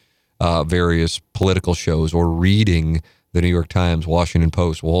watching various political shows or reading the New York Times, Washington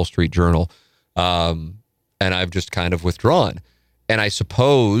Post, Wall Street Journal. And I've just kind of withdrawn. And I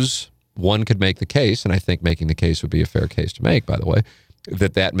suppose one could make the case, and I think making the case would be a fair case to make, by the way,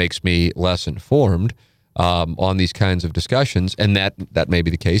 that makes me less informed on these kinds of discussions. And that may be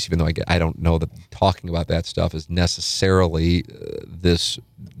the case, even though I don't know that talking about that stuff is necessarily this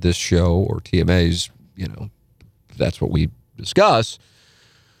show or TMA's, that's what we discuss.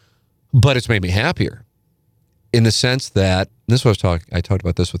 But it's made me happier in the sense that, this was I talked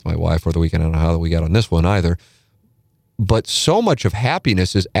about this with my wife over the weekend. I don't know how we got on this one either. But so much of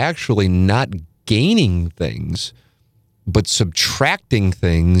happiness is actually not gaining things, but subtracting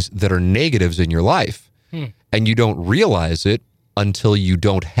things that are negatives in your life. And you don't realize it until you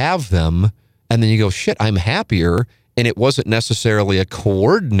don't have them. And then you go, shit, I'm happier. And it wasn't necessarily a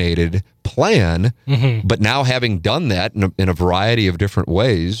coordinated plan. Mm-hmm. But now having done that in a variety of different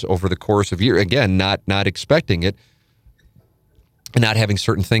ways over the course of a year, again, not expecting it, and not having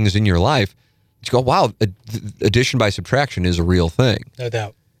certain things in your life, you go, wow, addition by subtraction is a real thing. No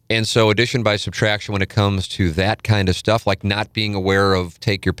doubt. And so addition by subtraction when it comes to that kind of stuff, like not being aware of,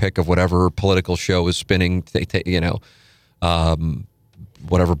 take your pick of whatever political show is spinning,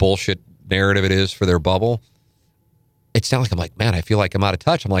 whatever bullshit narrative it is for their bubble. It's not like I'm like, man, I feel like I'm out of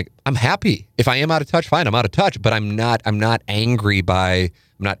touch. I'm like, I'm happy. If I am out of touch, fine, I'm out of touch. But I'm not angered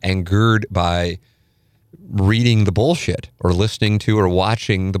by reading the bullshit or listening to or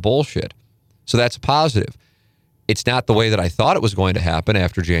watching the bullshit. So that's a positive. It's not the way that I thought it was going to happen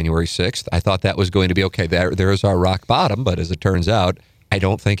after January 6th. I thought that was going to be, okay, there is our rock bottom. But as it turns out, I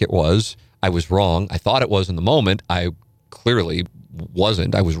don't think it was. I was wrong. I thought it was in the moment. I clearly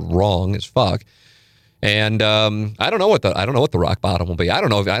wasn't. I was wrong as fuck. And I don't know what the rock bottom will be. I don't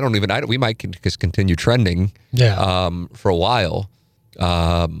know. We might just continue trending for a while.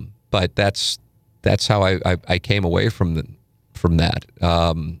 But that's how I came away from that.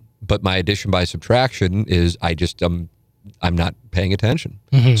 But my addition by subtraction is I'm not paying attention.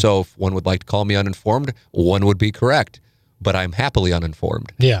 Mm-hmm. So if one would like to call me uninformed, one would be correct. but I'm happily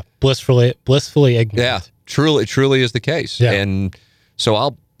uninformed. Yeah, blissfully ignorant. Yeah, truly is the case. Yeah. And so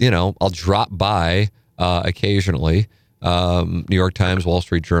I'll drop by occasionally, New York Times, Wall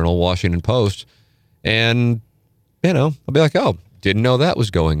Street Journal, Washington Post, and I'll be like, oh, didn't know that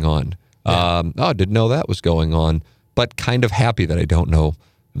was going on. Yeah. Didn't know that was going on, but kind of happy that I don't know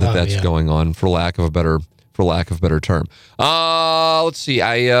that's going on, for lack of a better term. Let's see.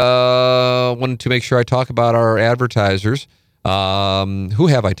 I wanted to make sure I talk about our advertisers. Who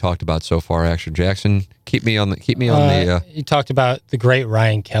have I talked about so far? Action Jackson, keep me on the. You talked about the great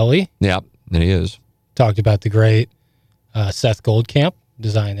Ryan Kelly. Yeah, and he is. Talked about the great Seth Goldcamp,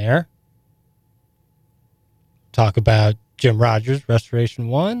 Design Air. Talk about Jim Rogers, Restoration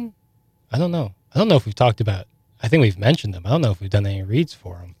One. I don't know if we've talked about. I think we've mentioned them. I don't know if we've done any reads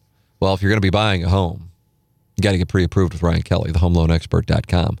for them. Well, if you're going to be buying a home, you got to get pre-approved with Ryan Kelly,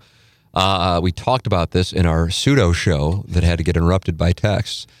 thehomeloanexpert.com. We talked about this in our pseudo show that had to get interrupted by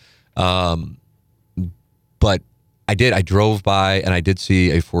texts. But I drove by and I did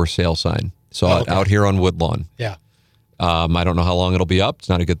see a for sale sign. Saw it out here on Woodlawn. Yeah. I don't know how long it'll be up. It's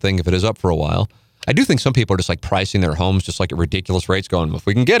not a good thing if it is up for a while. I do think some people are just like pricing their homes just like at ridiculous rates, going, if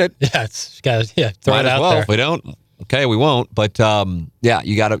we can get it. Yeah, throw it out there. If we don't, okay, we won't. But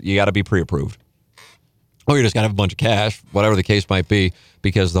you gotta be pre-approved. Or you just gotta have a bunch of cash, whatever the case might be,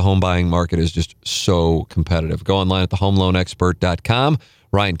 because the home buying market is just so competitive. Go online at thehomeloanexpert.com.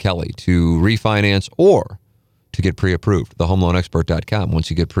 Ryan Kelly, to refinance or to get pre-approved. Thehomeloanexpert.com. Once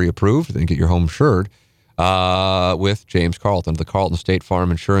you get pre-approved, then get your home insured with James Carlton, the Carlton State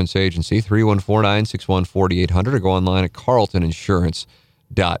Farm Insurance Agency, 314-961-4800, or go online at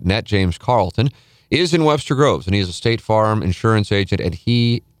carltoninsurance.net. James Carlton is in Webster Groves, and he is a State Farm insurance agent, and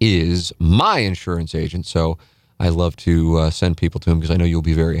he is my insurance agent, so I love to send people to him because I know you'll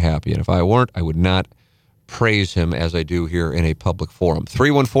be very happy, and if I weren't, I would not praise him as I do here in a public forum.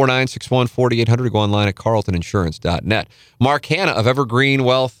 314-961-4800, go online at carltoninsurance.net. Mark Hanna of Evergreen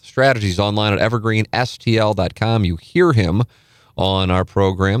Wealth Strategies, online at evergreenstl.com. You hear him on our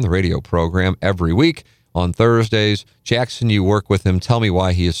program, the radio program, every week on Thursdays. Jackson, you work with him. Tell me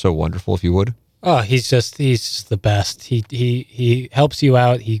why he is so wonderful, if you would. Oh, he's just the best. He helps you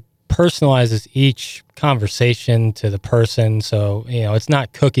out. He personalizes each conversation to the person. So, it's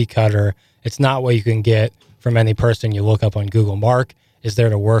not cookie cutter. It's not what you can get from any person you look up on Google. Mark is there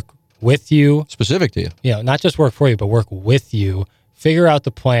to work with you. Specific to you. Not just work for you, but work with you. Figure out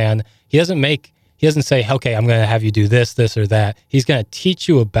the plan. He doesn't say, okay, I'm going to have you do this, or that. He's going to teach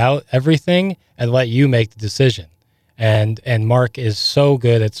you about everything and let you make the decision. And Mark is so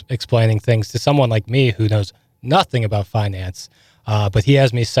good at explaining things to someone like me who knows nothing about finance, but he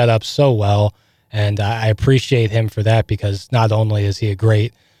has me set up so well, and I appreciate him for that, because not only is he a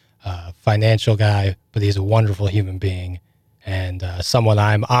great financial guy, but he's a wonderful human being and someone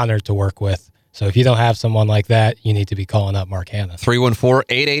I'm honored to work with. So if you don't have someone like that, you need to be calling up Mark Hanna.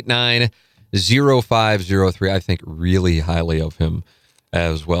 314-889-0503. I think really highly of him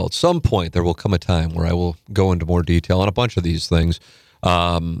as well. At some point, there will come a time where I will go into more detail on a bunch of these things.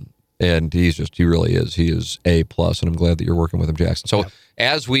 And he really is. He is A+, and I'm glad that you're working with him, Jackson. So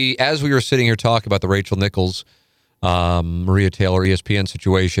as we were sitting here talking about the Rachel Nichols, Maria Taylor, ESPN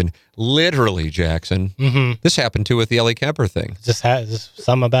situation, literally, Jackson, this happened too with the Ellie Kemper thing. Just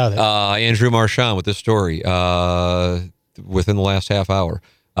something about it. Andrew Marchand with this story within the last half hour.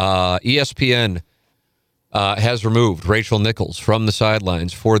 ESPN has removed Rachel Nichols from the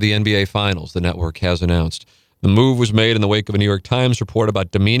sidelines for the NBA Finals, the network has announced. The move was made in the wake of a New York Times report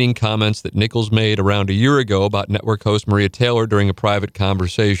about demeaning comments that Nichols made around a year ago about network host Maria Taylor during a private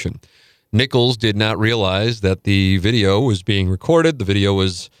conversation. Nichols did not realize that the video was being recorded. The video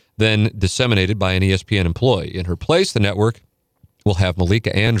was then disseminated by an ESPN employee. In her place, the network will have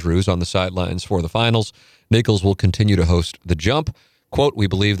Malika Andrews on the sidelines for the finals. Nichols will continue to host The Jump. Quote, "We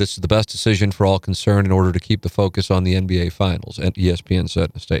believe this is the best decision for all concerned in order to keep the focus on the NBA Finals," and ESPN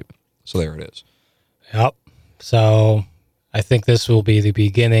said in a statement. So there it is. Yep. So I think this will be the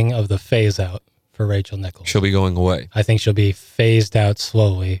beginning of the phase out for Rachel Nichols. She'll be going away. I think she'll be phased out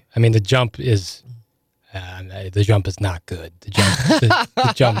slowly. I mean, the jump is not good.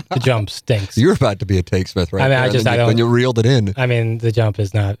 The jump stinks. You're about to be a take Smith right I mean, when you reeled it in. I mean, the jump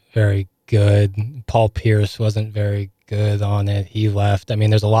is not very good. Paul Pierce wasn't very good on it. He left. I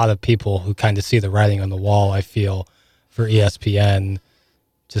mean, there's a lot of people who kind of see the writing on the wall, I feel, for ESPN,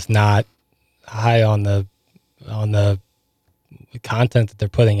 just not high on the content that they're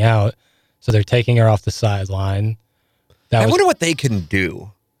putting out. So they're taking her off the sideline. I wonder what they can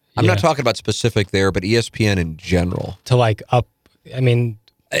do. I'm not talking about specific there, but ESPN in general. To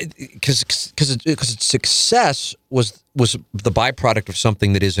because its success was the byproduct of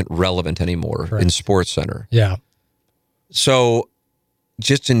something that isn't relevant anymore in SportsCenter. Yeah. So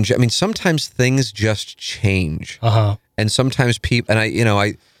sometimes things just change. And sometimes people,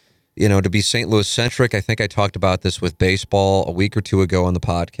 and to be St. Louis centric, I think I talked about this with baseball a week or two ago on the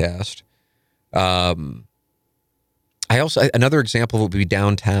podcast. Another example would be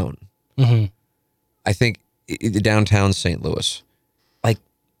downtown. I think downtown St. Louis.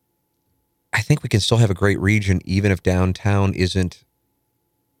 I think we can still have a great region even if downtown isn't,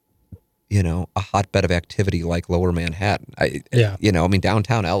 a hotbed of activity like Lower Manhattan.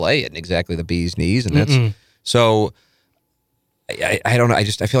 Downtown LA isn't exactly the bee's knees, and that's so. I don't know. I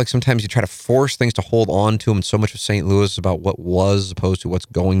feel like sometimes you try to force things to hold on to them, and so much of St. Louis is about what was as opposed to what's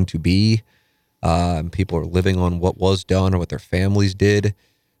going to be. People are living on what was done or what their families did,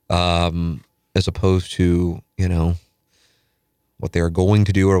 as opposed to what they are going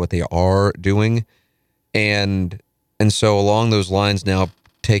to do or what they are doing. And so along those lines, now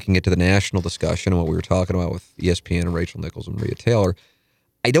taking it to the national discussion and what we were talking about with ESPN and Rachel Nichols and Maria Taylor,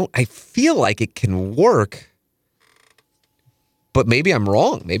 I feel like it can work, but maybe I'm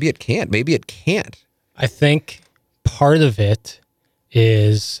wrong. Maybe it can't. Maybe it can't. I think part of it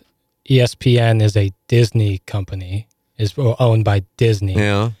is ESPN is a Disney company, is owned by Disney.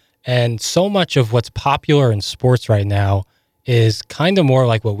 Yeah. And so much of what's popular in sports right now is kind of more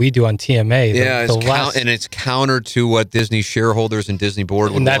like what we do on TMA. And it's counter to what Disney shareholders and Disney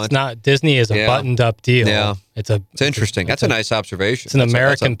board would want. And that's not, Disney is a buttoned up deal. Yeah. It's interesting. That's a nice observation. It's an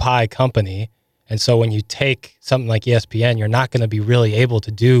American pie company. And so when you take something like ESPN, you're not going to be really able to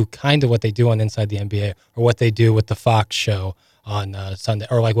do kind of what they do on Inside the NBA or what they do with the Fox show on Sunday,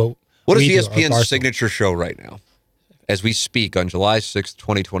 or like what is ESPN's signature show right now as we speak on July 6th,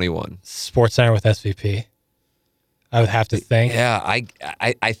 2021? SportsCenter with SVP. I would have to think. Yeah, I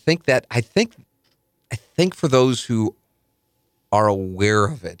think for those who are aware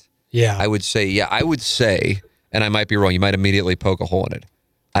of it, I would say, and I might be wrong, you might immediately poke a hole in it.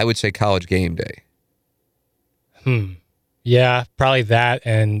 I would say College Game Day. Yeah, probably that,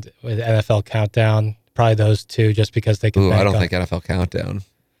 and with NFL Countdown, probably those two, just because they can. I don't think NFL Countdown.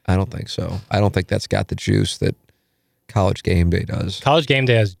 I don't think so. I don't think that's got the juice that College Game Day does. College Game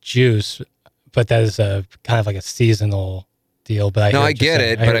Day has juice, but that is a kind of like a seasonal deal. But I get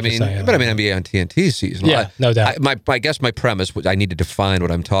it. But I mean NBA on TNT season. Yeah, no doubt. I guess my premise, I need to define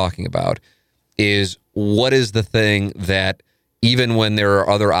what I'm talking about, is what is the thing that even when there are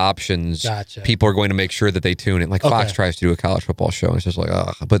other options, people are going to make sure that they tune in. Like Fox tries to do a college football show, and it's just like,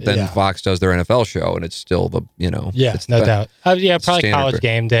 but then Fox does their NFL show, and it's still the, it's no doubt. Probably College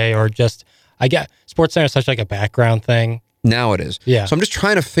Game Day, or just, I get SportsCenter is such like a background thing. Now it is. Yeah. So I'm just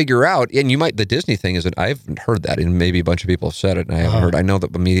trying to figure out, and the Disney thing isn't, I haven't heard that, and maybe a bunch of people have said it, and I haven't heard. I know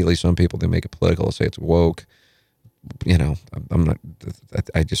that immediately some people, they make it political, they say it's woke. I'm not,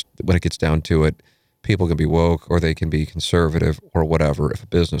 when it gets down to it, people can be woke or they can be conservative or whatever. If a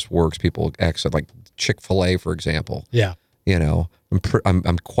business works, people accept, like Chick-fil-A, for example. Yeah.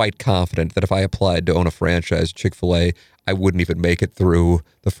 I'm quite confident that if I applied to own a franchise, Chick-fil-A, I wouldn't even make it through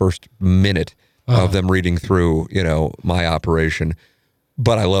the first minute of them reading through, my operation.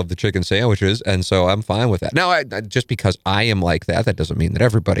 But I love the chicken sandwiches, and so I'm fine with that. Now, just because I am like that, that doesn't mean that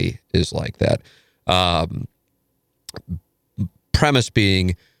everybody is like that. Premise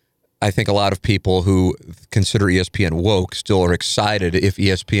being, I think a lot of people who consider ESPN woke still are excited if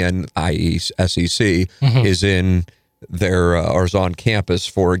ESPN, i.e. SEC, is in their or is on campus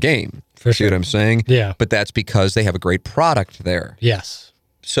for a game. See what I'm saying? Yeah. But that's because they have a great product there. Yes.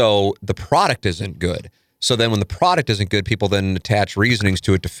 So the product isn't good. So then when the product isn't good, people then attach reasonings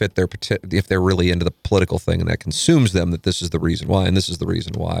to it to fit their, if they're really into the political thing and that consumes them, that this is the reason why and this is the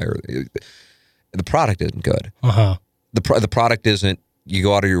reason why. Or the product isn't good. The product isn't, you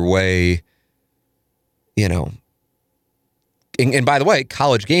go out of your way, and by the way,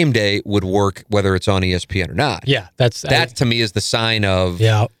 College Game Day would work whether it's on ESPN or not. Yeah, that to me is the sign of,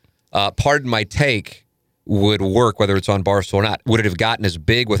 pardon my take, would work whether it's on Barstool or not. Would it have gotten as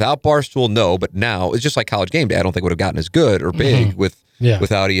big without Barstool? No, but now it's just like College Game Day. I don't think it would have gotten as good or big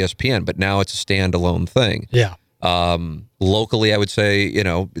without ESPN, but now it's a standalone thing. Yeah. Locally, I would say,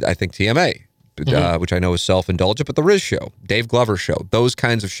 I think TMA. Which I know is self-indulgent, but the Riz Show, Dave Glover Show, those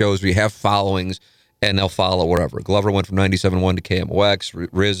kinds of shows where you have followings and they'll follow wherever. Glover went from 97.1 to KMOX.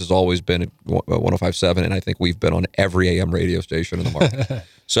 Riz has always been at 105.7, and I think we've been on every AM radio station in the market.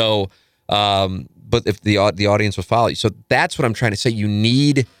 So, but if the audience will follow you. So that's what I'm trying to say. You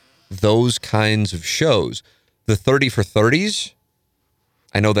need those kinds of shows. The 30 for 30s,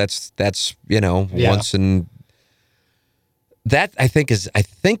 I know that's once in... That I think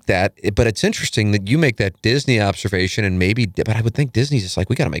that, but it's interesting that you make that Disney observation, and but I would think Disney's just like,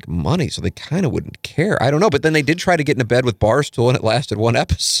 we got to make money, so they kind of wouldn't care. I don't know, but then they did try to get into bed with Barstool, and it lasted one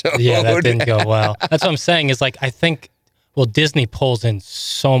episode. Yeah, that didn't go well. That's what I'm saying is like, I think, well, Disney pulls in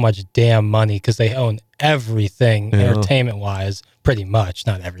so much damn money because they own everything entertainment-wise, pretty much.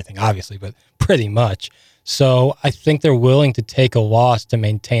 Not everything, obviously, but pretty much. So I think they're willing to take a loss to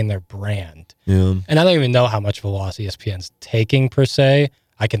maintain their brand. Yeah. And I don't even know how much of a loss ESPN's taking per se.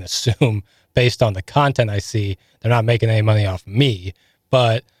 I can assume based on the content I see, they're not making any money off me.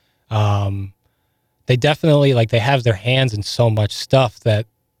 But they definitely, like, they have their hands in so much stuff that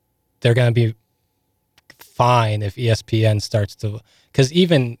they're going to be fine if ESPN starts to, because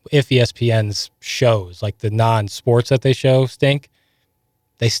even if ESPN's shows, like the non-sports that they show stink,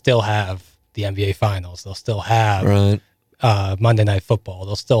 they still have the NBA Finals. They'll still have Monday Night Football.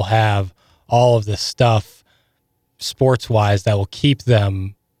 They'll still have all of this stuff sports-wise that will keep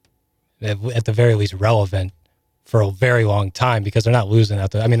them, at the very least, relevant for a very long time because they're not losing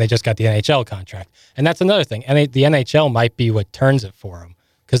out. I mean, they just got the NHL contract. And that's another thing. And the NHL might be what turns it for them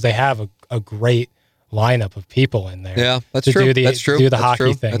because they have a great lineup of people in there. Yeah, that's true. That's true. Do the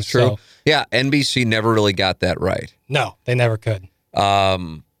hockey thing. That's true. So, yeah, NBC never really got that right. No, they never could.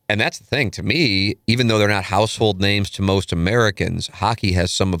 And that's the thing. To me, even though they're not household names to most Americans, hockey has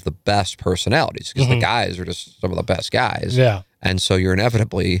some of the best personalities because the guys are just some of the best guys. Yeah. And so you're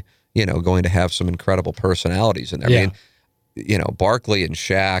inevitably, going to have some incredible personalities in there. Yeah. I mean, Barkley and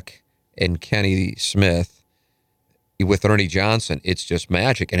Shaq and Kenny Smith with Ernie Johnson, it's just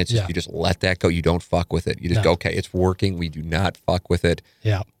magic. And it's just, you just let that go. You don't fuck with it. You just go, okay, it's working. We do not fuck with it.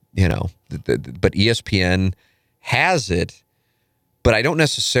 Yeah. But ESPN has it. But I don't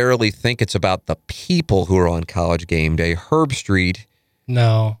necessarily think it's about the people who are on College Game Day. Herb Street.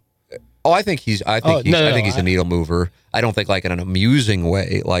 No. Oh, I think he's a needle mover. I don't think like in an amusing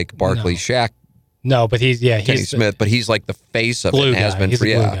way, like Barkley, Shaq. No, but he's Kenny Smith, but he's like the face of it and has been for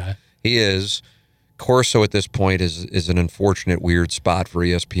guy. He is. Corso at this point is an unfortunate weird spot for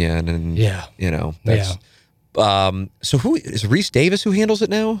ESPN, and that's so who is Reese Davis who handles it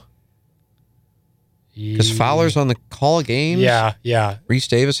now? Because Fowler's on the call of games. Yeah. Reese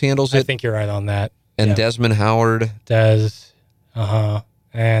Davis handles it. I think you're right on that. And Desmond Howard.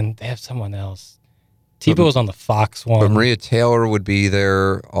 And they have someone else. Tebow was on the Fox one. But Maria Taylor would be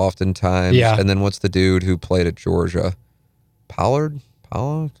there oftentimes. Yeah. And then what's the dude who played at Georgia? Pollock?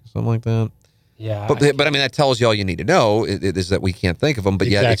 Something like that. Yeah. But I mean, that tells you all you need to know is that we can't think of them, but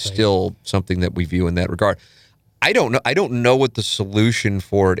yet it's still something that we view in that regard. I don't know what the solution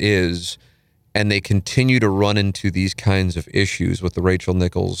for it is. And they continue to run into these kinds of issues with the Rachel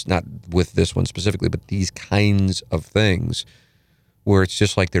Nichols, not with this one specifically, but these kinds of things where it's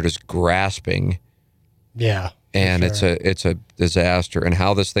just like they're just grasping. Yeah. And it's a disaster. And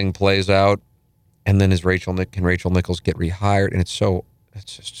how this thing plays out, and then can Rachel Nichols get rehired? And it's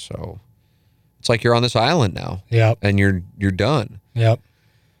like you're on this island now. Yep. And you're done. Yep.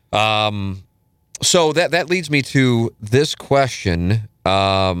 So that leads me to this question.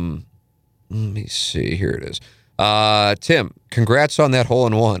 Let me see. Here it is. Tim, congrats on that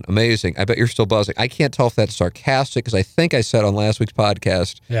hole-in-one. Amazing. I bet you're still buzzing. I can't tell if that's sarcastic because I think I said on last week's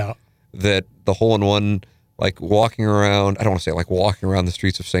podcast that the hole-in-one, like walking around, I don't want to say like walking around the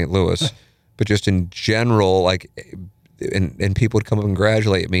streets of St. Louis, but just in general, like, and people would come up and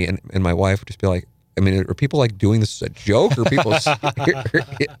congratulate me, and my wife would just be like, I mean, are people like doing this as a joke? Or people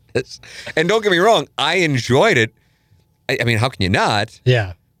serious? And don't get me wrong, I enjoyed it. I mean, how can you not?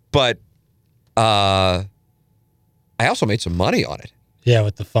 Yeah. But I also made some money on it. Yeah,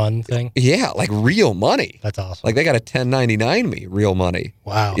 with the fun thing? Yeah, like real money. That's awesome. Like they got a 1099 me, real money.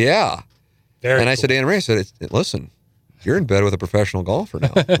 Wow. Yeah. Very and cool. I said to Anna Marie, I said, listen, you're in bed with a professional golfer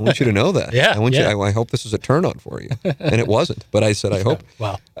now. I want you to know that. Yeah. I hope this is a turn on for you. And it wasn't. But I said, I hope.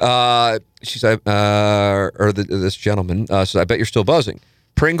 Wow. She said, this gentleman says, I bet you're still buzzing.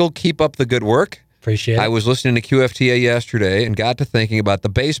 Pringle, keep up the good work. Appreciate it. I was listening to QFTA yesterday and got to thinking about the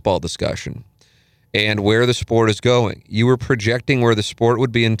baseball discussion and where the sport is going. You were projecting where the sport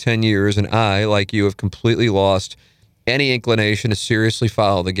would be in 10 years, and I, like you, have completely lost any inclination to seriously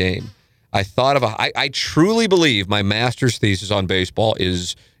follow the game. I thought of I truly believe my master's thesis on baseball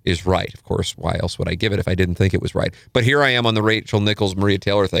is right. Of course, why else would I give it if I didn't think it was right? But here I am on the Rachel Nichols, Maria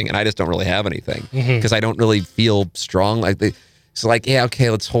Taylor thing, and I just don't really have anything because I don't really feel strong. It's like, yeah, okay,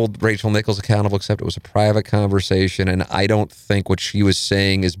 let's hold Rachel Nichols accountable, except it was a private conversation, and I don't think what she was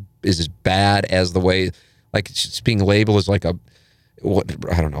saying is as bad as the way, like, it's being labeled as like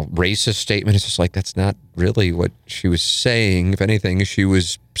racist statement. It's just like, that's not really what she was saying. If anything, she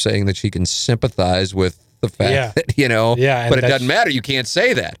was saying that she can sympathize with the fact that, but it doesn't matter. You can't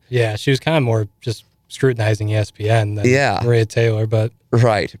say that. Yeah, she was kind of more just scrutinizing ESPN than Maria Taylor, but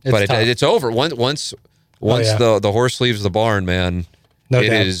right. It's over. Once the horse leaves the barn, man, no it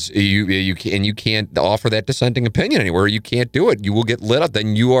doubt. is you can't offer that dissenting opinion anywhere. You can't do it. You will get lit up.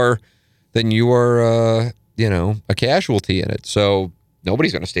 Then you are a casualty in it. So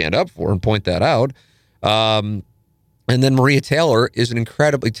nobody's going to stand up for her and point that out. And then Maria Taylor is an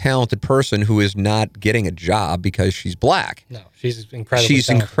incredibly talented person who is not getting a job because she's black. No, she's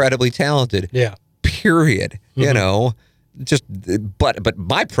incredibly talented. Yeah. Period. Mm-hmm. But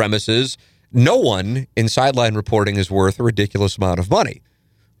my premise is no one in sideline reporting is worth a ridiculous amount of money.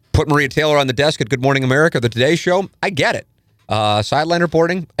 Put Maria Taylor on the desk at Good Morning America, the Today Show, I get it. Sideline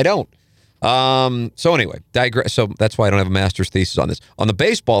reporting, I don't. So anyway, digress. So that's why I don't have a master's thesis on this. On the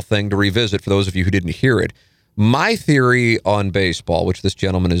baseball thing, to revisit for those of you who didn't hear it, my theory on baseball, which this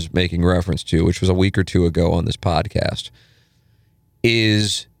gentleman is making reference to, which was a week or two ago on this podcast,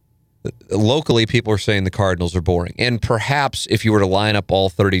 is locally people are saying the Cardinals are boring. And perhaps if you were to line up all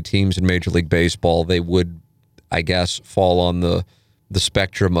 30 teams in Major League Baseball, they would, I guess, fall on the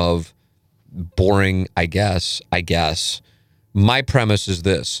spectrum of boring, I guess. My premise is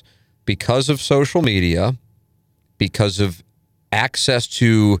this. Because of social media, because of access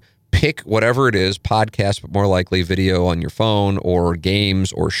to pick whatever it is, podcast, but more likely video on your phone or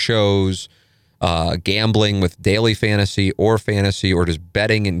games or shows, gambling with daily fantasy or just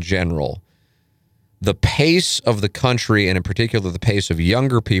betting in general, the pace of the country, and in particular the pace of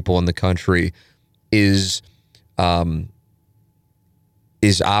younger people in the country, is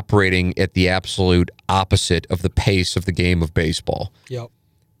operating at the absolute opposite of the pace of the game of baseball. Yep.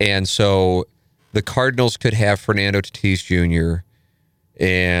 And so the Cardinals could have Fernando Tatis Jr.,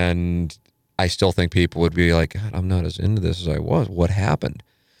 and I still think people would be like, God, I'm not as into this as I was. What happened?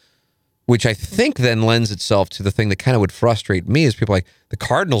 Which I think then lends itself to the thing that kind of would frustrate me is people like, the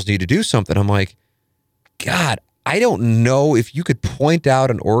Cardinals need to do something. I'm like, God, I don't know if you could point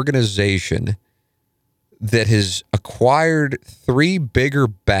out an organization that has acquired 3 bigger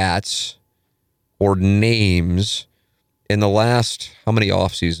bats or names in the last, how many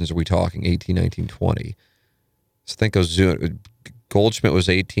off seasons are we talking? 18, 19, 20. So I think Ozuna, Goldschmidt was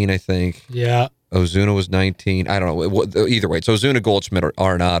 18, I think. Yeah. Ozuna was 19. I don't know. Either way, it's Ozuna, Goldschmidt, or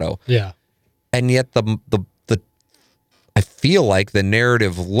Arenado. Yeah. And yet the I feel like the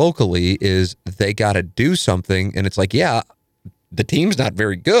narrative locally is they got to do something, and it's like, yeah, the team's not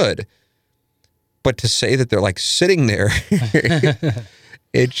very good, but to say that they're like sitting there,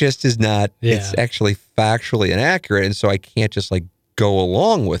 it just is not. Yeah. It's actually factually inaccurate, and so I can't just like go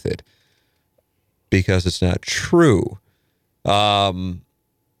along with it because it's not true. The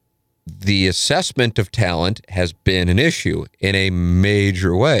assessment of talent has been an issue in a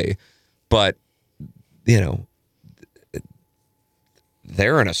major way, but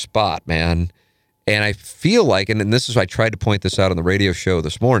they're in a spot, man. And I feel like, and this is, I tried to point this out on the radio show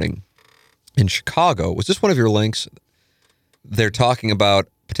this morning in Chicago. Was this one of your links? They're talking about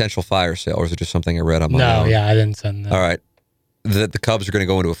potential fire sale, or is it just something I read on my own? No, yeah, I didn't send that. All right. That the Cubs are going to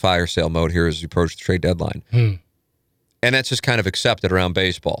go into a fire sale mode here as we approach the trade deadline. And that's just kind of accepted around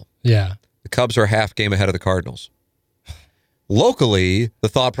baseball. Yeah. The Cubs are a half game ahead of the Cardinals. Locally, the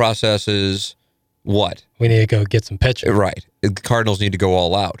thought process is what? We need to go get some pitching. Right. The Cardinals need to go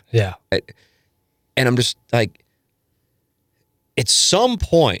all out. Yeah. And I'm just like, at some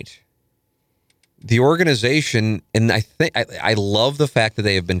point, the organization, and I think I love the fact that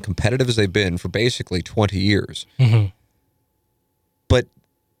they have been competitive as they've been for basically 20 years. Mm-hmm. But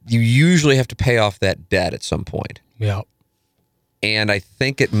you usually have to pay off that debt at some point. Yeah. And I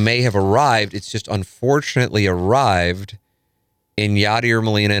think it may have arrived. It's just unfortunately arrived in Yadier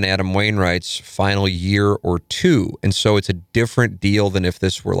Molina and Adam Wainwright's final year or two. And so it's a different deal than if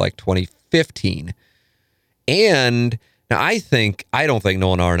this were like 2015. And now I don't think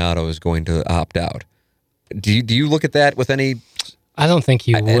Nolan Arenado is going to opt out. Do you look at that with any? I don't think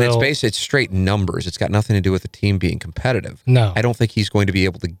he will. And it's straight numbers. It's got nothing to do with the team being competitive. No. I don't think he's going to be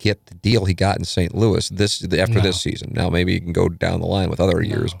able to get the deal he got in St. Louis after this season. Now, maybe he can go down the line with other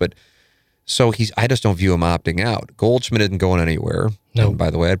years, but so I just don't view him opting out. Goldschmidt isn't going anywhere. No. And by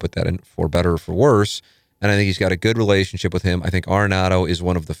the way, I'd put that in for better or for worse. And I think he's got a good relationship with him. I think Arenado is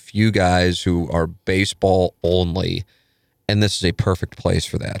one of the few guys who are baseball only. And this is a perfect place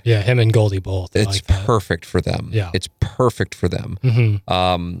for that. Yeah, him and Goldie both. It's perfect for them. Yeah. It's perfect for them.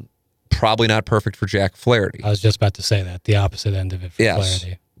 Mm-hmm. Probably not perfect for Jack Flaherty. I was just about to say that, the opposite end of it for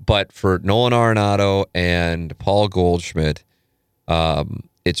Flaherty. But for Nolan Arenado and Paul Goldschmidt,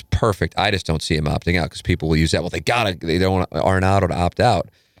 it's perfect. I just don't see him opting out because people will use that. Well, they don't want Arenado to opt out.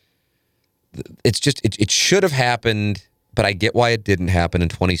 it's just, it should have happened, but I get why it didn't happen in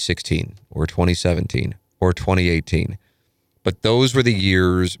 2016 or 2017 or 2018. But those were the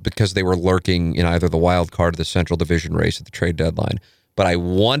years because they were lurking in either the wild card or the Central Division race at the trade deadline. But I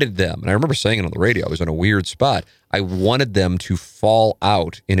wanted them, and I remember saying it on the radio, I was in a weird spot. I wanted them to fall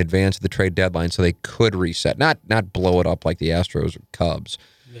out in advance of the trade deadline so they could reset, not blow it up like the Astros or Cubs.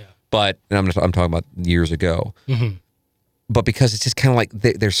 Yeah. But, and I'm talking about years ago. Mm-hmm. But because it's just kind of like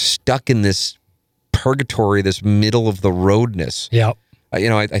they're stuck in this purgatory, this middle of the roadness. Yeah.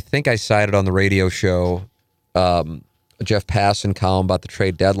 I think I cited on the radio show Jeff Passan column about the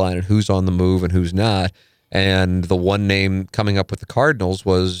trade deadline and who's on the move and who's not. And the one name coming up with the Cardinals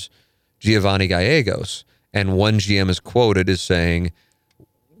was Giovanni Gallegos. And one GM is quoted as saying,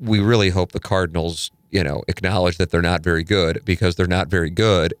 we really hope the Cardinals, acknowledge that they're not very good because they're not very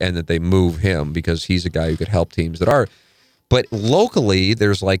good and that they move him because he's a guy who could help teams that are. But locally,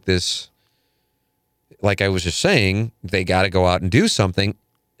 there's like this, like I was just saying, they got to go out and do something.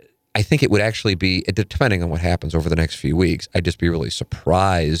 I think it would actually be, depending on what happens over the next few weeks, I'd just be really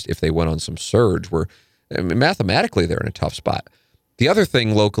surprised if they went on some surge where mathematically they're in a tough spot. The other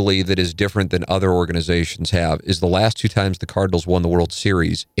thing locally that is different than other organizations have is the last 2 times the Cardinals won the World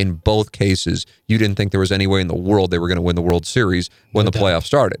Series, in both cases, you didn't think there was any way in the world they were going to win the World Series when the playoffs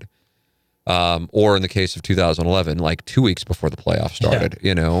started. Or in the case of 2011, like 2 weeks before the playoffs started,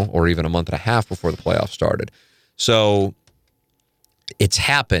 or even a month and a half before the playoffs started. So it's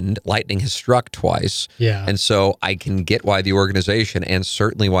happened. Lightning has struck twice. Yeah. And so I can get why the organization and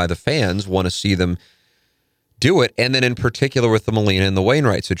certainly why the fans want to see them do it. And then in particular with the Molina and the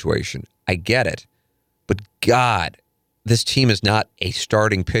Wainwright situation, I get it. But God, this team is not a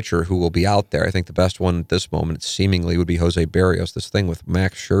starting pitcher who will be out there. I think the best one at this moment seemingly would be Jose Barrios. This thing with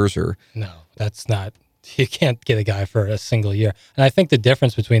Max Scherzer. No, that's not. You can't get a guy for a single year. And I think the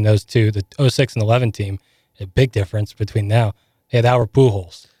difference between those two, the 06 and 11 team, a big difference between now. Yeah, that were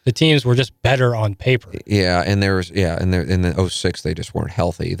Pujols. The teams were just better on paper. Yeah, and in the 06 they just weren't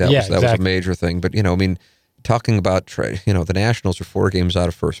healthy. That was a major thing. But talking about the Nationals are 4 games out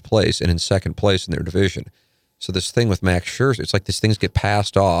of first place and in second place in their division. So this thing with Max Scherzer, it's like these things get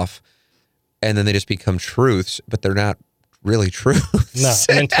passed off, and then they just become truths, but they're not really truths. No,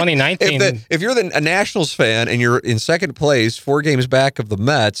 and in 2019, if you're a Nationals fan and you're in second place, 4 games back of the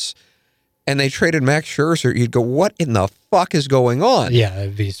Mets, and they traded Max Scherzer, you'd go, what in the fuck is going on? Yeah,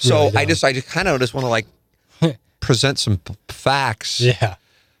 it'd be really so dumb. I just kind of just want to present some facts. Yeah.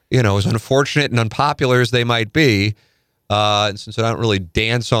 As unfortunate and unpopular as they might be, and since I don't really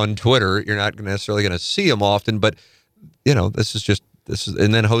dance on Twitter, you're not necessarily going to see them often. But this is,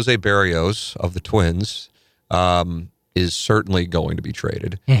 and then Jose Barrios of the Twins is certainly going to be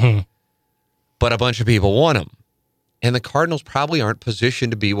traded. Mm-hmm. But a bunch of people want him. And the Cardinals probably aren't positioned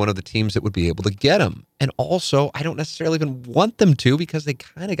to be one of the teams that would be able to get him. And also, I don't necessarily even want them to because they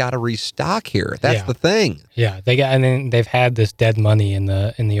kind of got to restock here. That's the thing. Yeah, and then they've had this dead money in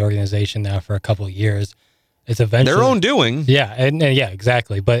the organization now for a couple of years. It's eventually their own doing. Yeah, and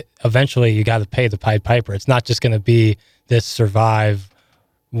exactly. But eventually, you got to pay the Pied Piper. It's not just going to be this survive,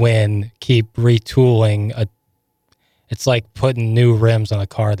 win, keep retooling. It's like putting new rims on a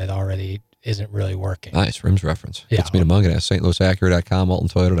car that already isn't really working. Nice rims reference. Yeah. Gets me to Munganess, StLouisAcura.com,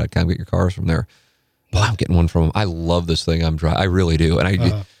 AltonToyota.com. Get your cars from there. Well, I'm getting one from them. I love this thing I'm driving. I really do. And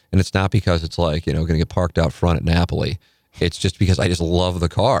and it's not because it's like, going to get parked out front at Napoli. It's just because I just love the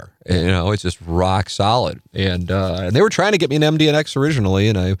car. It's just rock solid. And they were trying to get me an MDNX originally,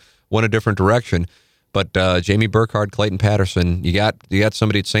 and I went a different direction. But Jamie Burkhardt, Clayton Patterson, you got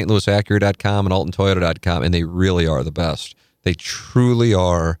somebody at StLouisAcura.com and AltonToyota.com, and they really are the best. They truly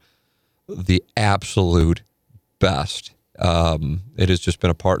are the absolute best. It has just been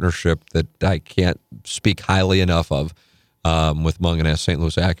a partnership that I can't speak highly enough of with Munganess,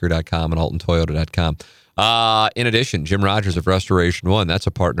 StLouisAcura.com and AltonToyota.com. In addition, Jim Rogers of Restoration One, that's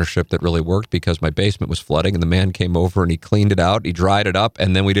a partnership that really worked because my basement was flooding and the man came over and he cleaned it out, he dried it up,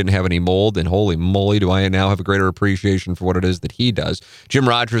 and then we didn't have any mold, and holy moly, do I now have a greater appreciation for what it is that he does. Jim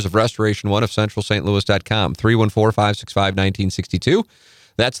Rogers of Restoration One of CentralSt.Louis.com, 314-565-1962.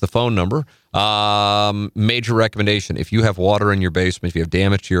 That's the phone number. Major recommendation. If you have water in your basement, if you have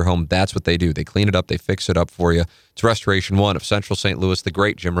damage to your home, that's what they do. They clean it up. They fix it up for you. It's Restoration One of Central St. Louis, the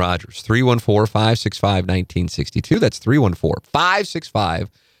great Jim Rogers. 314-565-1962. That's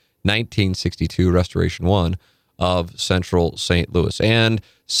 314-565-1962. Restoration One of Central St. Louis. And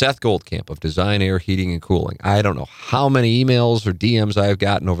Seth Goldcamp of Design Air Heating and Cooling. I don't know how many emails or DMs I've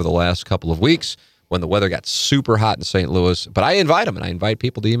gotten over the last couple of weeks when the weather got super hot in St. Louis. But I invite them, and I invite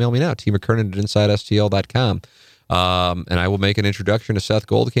people to email me now, T. McKernan at InsideSTL.com. And I will make an introduction to Seth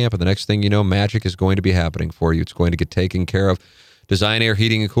Goldcamp, and the next thing you know, magic is going to be happening for you. It's going to get taken care of. Design Air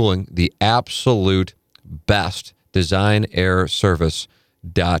Heating and Cooling, the absolute best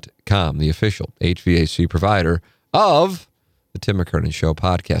designairservice.com, the official HVAC provider of the Tim McKernan Show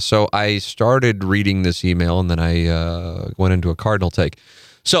podcast. So I started reading this email, and then I went into a Cardinal take.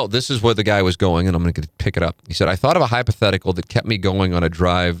 So this is where the guy was going, and I'm going to pick it up. He said, I thought of a hypothetical that kept me going on a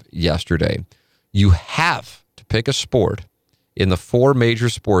drive yesterday. You have to pick a sport in the 4 major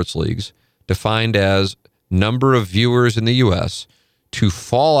sports leagues defined as number of viewers in the U.S. to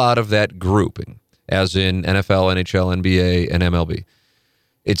fall out of that grouping, as in NFL, NHL, NBA, and MLB.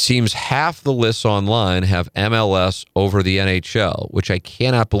 It seems half the lists online have MLS over the NHL, which I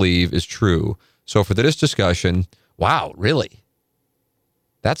cannot believe is true. So for this discussion, wow, really?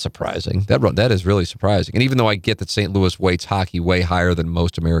 That's surprising. That is really surprising. And even though I get that St. Louis weights hockey way higher than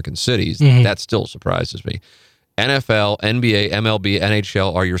most American cities, that still surprises me. NFL, NBA, MLB,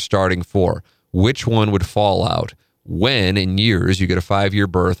 NHL are your starting 4. Which one would fall out? When, in years, you get a 5-year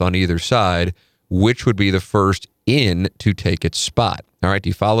berth on either side, which would be the first in to take its spot? All right,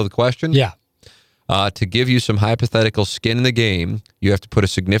 do you follow the question? Yeah. To give you some hypothetical skin in the game, you have to put a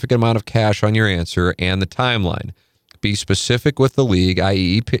significant amount of cash on your answer and the timeline. Be specific with the league,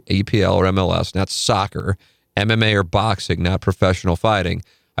 i.e. EPL or MLS, not soccer, MMA or boxing, not professional fighting.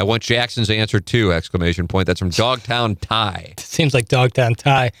 I want Jackson's answer too, ! That's from Dogtown Ty. It seems like Dogtown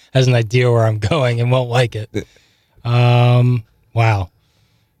Ty has an idea where I'm going and won't like it. Wow.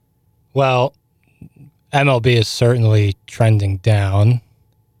 Well, MLB is certainly trending down.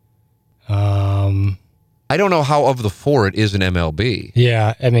 I don't know how of the 4 it is in MLB.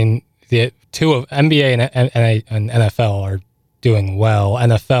 Yeah, I mean, the 2 of NBA and NFL are doing well.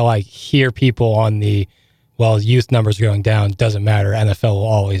 NFL, I hear people on the, youth numbers are going down, doesn't matter. NFL will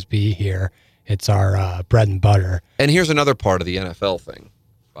always be here. It's our bread and butter. And here's another part of the NFL thing,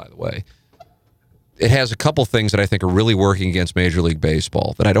 by the way. It has a couple things that I think are really working against Major League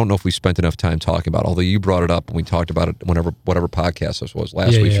Baseball that I don't know if we spent enough time talking about, although you brought it up and we talked about it whatever podcast this was,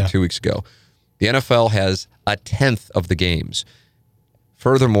 last week or 2 weeks ago. The NFL has 1/10 of the games.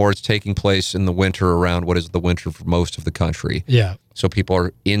 Furthermore, it's taking place in the winter around what is the winter for most of the country. Yeah. So people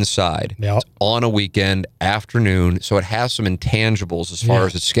are inside. Yep. It's on a weekend, afternoon, so it has some intangibles as far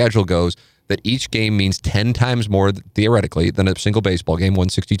as its schedule goes, that each game means 10 times more, theoretically, than a single baseball game,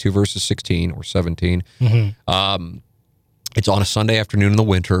 162 versus 16 or 17. Mm-hmm. It's on a Sunday afternoon in the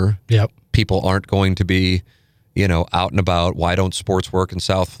winter. Yep. People aren't going to be, out and about. Why don't sports work in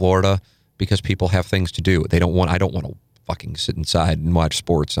South Florida? Because people have things to do. I don't want to fucking sit inside and watch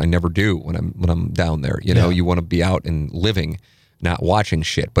sports. I never do when I'm down there. You want to be out and living, not watching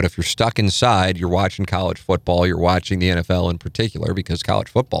shit. But if you're stuck inside, you're watching college football, you're watching the NFL in particular, because college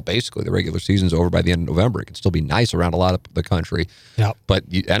football, basically, the regular season's over by the end of November. It can still be nice around a lot of the country. Yep. But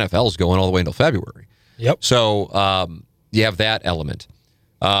NFL's going all the way until February. Yep. So you have that element.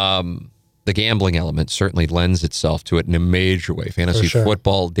 The gambling element certainly lends itself to it in a major way. Fantasy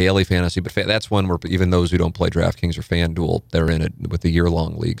football, daily fantasy, but that's one where even those who don't play DraftKings or FanDuel, they're in it with the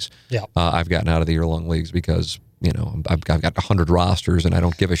year-long leagues. Yeah. I've gotten out of the year-long leagues because I've got 100 rosters, and I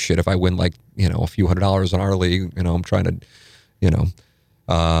don't give a shit if I win a few $100s in our league. I'm trying to,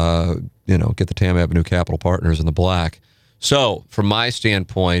 get the Tam Avenue Capital Partners in the black. So from my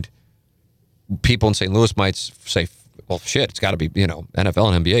standpoint, people in St. Louis might say, well, shit, it's got to be,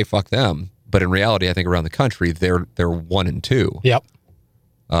 NFL and NBA, fuck them. But in reality, I think around the country, they're 1 and 2. Yep.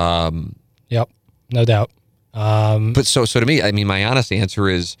 Yep. No doubt. But so to me, I mean, my honest answer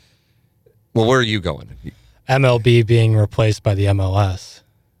is, well, where are you going? MLB being replaced by the MLS.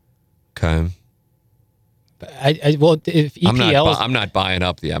 Okay. If EPL, I'm not buying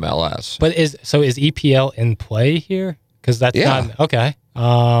up the MLS. But is EPL in play here? Because that's not okay.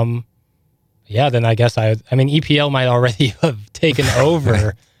 Then I guess EPL might already have taken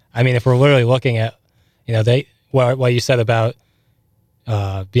over. I mean, if we're literally looking at, what you said about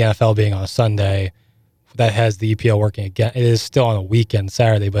the NFL being on a Sunday, that has the EPL working again. It is still on a weekend,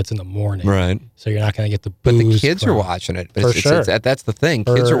 Saturday, but it's in the morning. Right. So you're not going to get the booze. But the kids are watching it. For sure. That's the thing.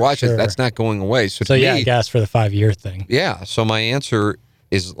 Kids are watching it. That's not going away. So yeah, I guess for the 5-year thing. Yeah. So my answer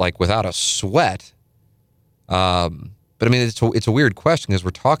is without a sweat. But I mean, it's a weird question because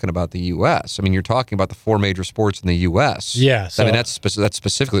we're talking about the U.S. I mean, you're talking about the 4 major sports in the U.S. Yeah. So, I mean, that's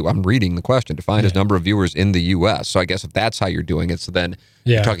specifically what I'm reading the question, defined as number of viewers in the U.S. So I guess if that's how you're doing it, so then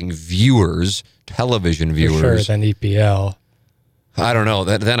you're talking viewers, television viewers. For sure, then EPL. I don't know.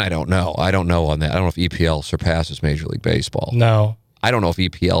 Then I don't know. I don't know on that. I don't know if EPL surpasses Major League Baseball. No. I don't know if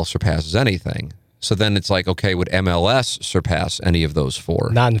EPL surpasses anything. So then it's okay, would MLS surpass any of those 4?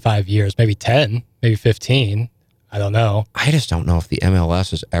 Not in 5 years. Maybe 10, maybe 15. I don't know. I just don't know if the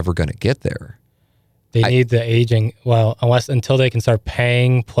MLS is ever going to get there. They need the aging, until they can start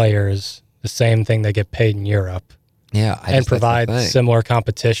paying players the same thing they get paid in Europe. Yeah. And provide similar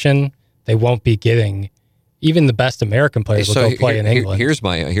competition, they won't be getting, even the best American players will go play in England. Here's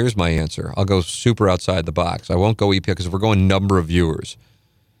my answer. I'll go super outside the box. I won't go EPL because if we're going number of viewers,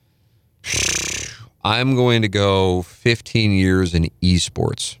 I'm going to go 15 years in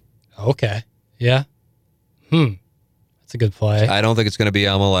esports. Okay. Yeah. That's a good play. I don't think it's going to be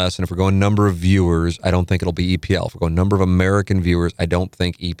MLS. And if we're going number of viewers, I don't think it'll be EPL. If we're going number of American viewers, I don't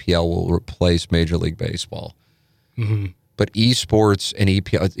think EPL will replace Major League Baseball. Mm-hmm. But esports and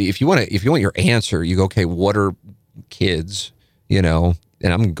EPL, if you want your answer, you go, okay, what are kids, and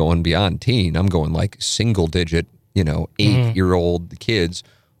I'm going beyond teen. I'm going like single digit, 8-year-old kids.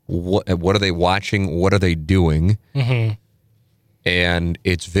 What are they watching? What are they doing? Mm-hmm. And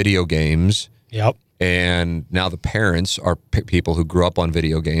it's video games. Yep. And now the parents are people who grew up on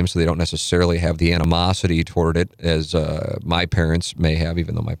video games, so they don't necessarily have the animosity toward it as my parents may have,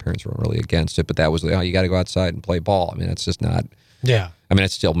 even though my parents weren't really against it. But that was, you got to go outside and play ball. I mean, it's just not. Yeah. I mean,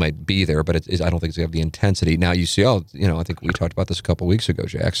 it still might be there, but I don't think it's going to have the intensity. Now you see, I think we talked about this a couple of weeks ago,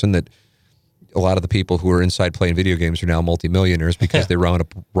 Jackson, that a lot of the people who are inside playing video games are now multimillionaires because they wound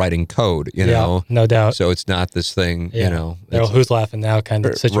up writing code, know? No doubt. So it's not this thing, who's laughing now kind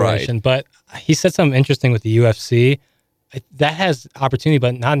of situation. Right. But he said something interesting with the UFC. That has opportunity,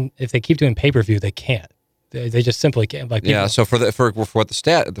 but not if they keep doing pay-per-view, they can't. They just simply can't. So for what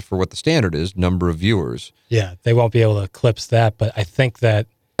the standard is, number of viewers. Yeah, they won't be able to eclipse that, but I think that.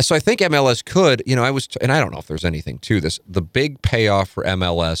 So I think MLS could, and I don't know if there's anything to this. The big payoff for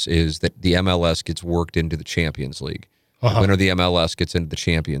MLS is that the MLS gets worked into the Champions League. The winner of the MLS gets into the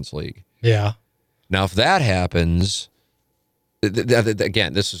Champions League. Yeah. Now, if that happens,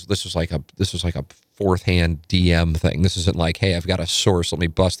 again, this was like a fourth-hand DM thing. This isn't like, hey, I've got a source. Let me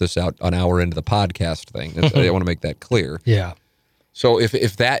bust this out an hour into the podcast thing. I want to make that clear. Yeah. So if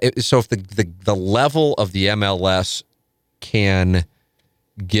the level of the MLS can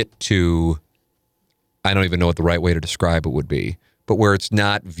get to, I don't even know what the right way to describe it would be, but where it's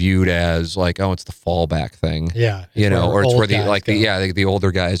not viewed as like, oh, it's the fallback thing. Yeah. Or it's where the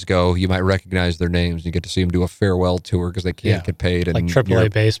older guys go. You might recognize their names. You get to see them do a farewell tour because they can't get paid. Like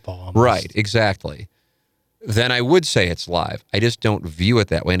AAA baseball. Almost. Right, exactly. Then I would say it's live. I just don't view it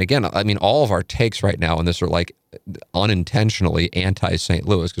that way. And again, I mean, all of our takes right now on this are like unintentionally anti-St.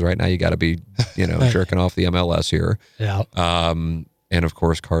 Louis because right now you got to be, jerking off the MLS here. Yeah. And of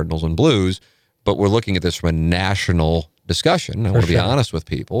course, Cardinals and Blues. But we're looking at this from a national discussion. I want to be honest with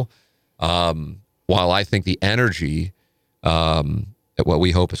people. While I think the energy at what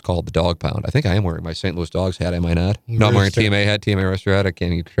we hope is called the Dog Pound. I think I am wearing my St. Louis Dogs hat, am I not? No, I'm wearing a TMA hat, TMA Rooster hat. I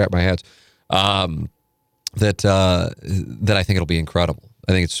can't even track my hats. That I think it'll be incredible.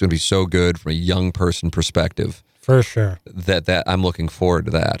 I think it's going to be so good from a young person perspective. For sure. That I'm looking forward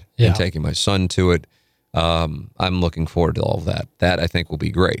to that. Yeah. And taking my son to it. I'm looking forward to all of that. That I think will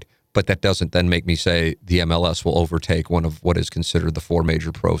be great. But that doesn't then make me say the MLS will overtake one of what is considered the 4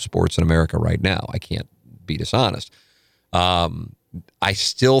 major pro sports in America right now. I can't be dishonest. I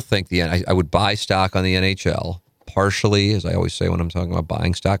still think I would buy stock on the NHL, partially, as I always say when I'm talking about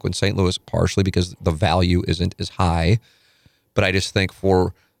buying stock with St. Louis, partially because the value isn't as high. But I just think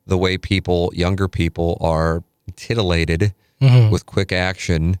for the way younger people are titillated with quick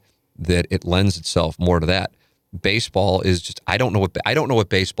action, that it lends itself more to that. Baseball is just, I don't know what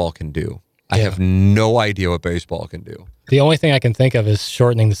baseball can do. I have no idea what baseball can do. The only thing I can think of is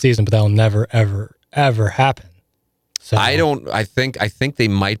shortening the season, but that'll never, ever, ever happen. So I think they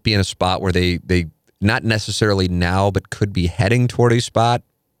might be in a spot where they not necessarily now, but could be heading toward a spot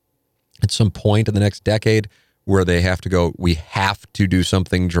at some point in the next decade where they have to go, we have to do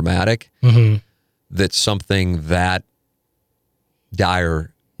something dramatic. Mm-hmm. That's something that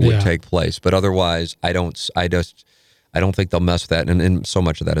dire would take place. But otherwise, I don't think they'll mess with that. And so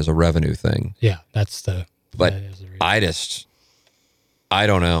much of that is a revenue thing. Yeah, but I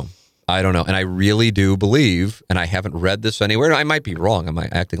don't know. And I really do believe, and I haven't read this anywhere, I might be wrong. I'm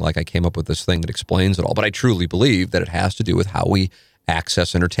acting like I came up with this thing that explains it all, but I truly believe that it has to do with how we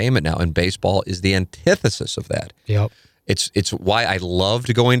access entertainment now. And baseball is the antithesis of that. Yep. It's why I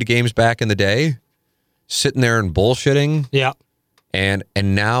loved going to games back in the day, sitting there and bullshitting. Yeah. And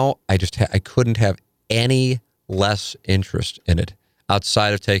now I couldn't have any less interest in it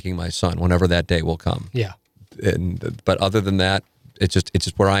outside of taking my son whenever that day will come. Yeah. But other than that, it's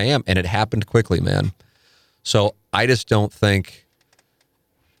just where I am, and it happened quickly, man. So I just don't think,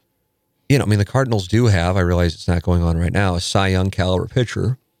 the Cardinals do have, I realize it's not going on right now, a Cy Young caliber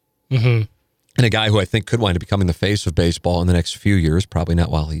pitcher. Mm-hmm. and a guy who I think could wind up becoming the face of baseball in the next few years, probably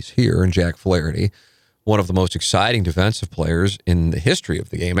not while he's here, and Jack Flaherty, one of the most exciting defensive players in the history of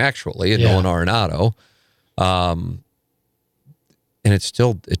the game, actually, and Nolan Arenado. And it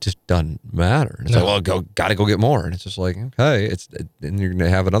just doesn't matter. And it's like, well, got to go get more. And it's just like, okay, and you're going to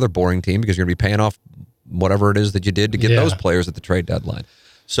have another boring team because you're going to be paying off whatever it is that you did to get those players at the trade deadline.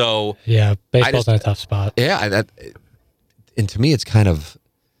 So yeah, baseball's in a tough spot. Yeah, and to me, it's kind of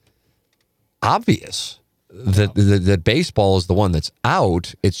obvious that baseball is the one that's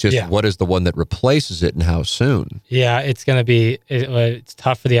out. It's just what is the one that replaces it and how soon. Yeah, it's going to be it's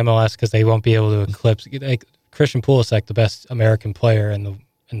tough for the MLS because they won't be able to eclipse Christian Pulisic, the best American player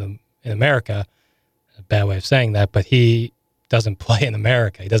in America. A bad way of saying that, but he doesn't play in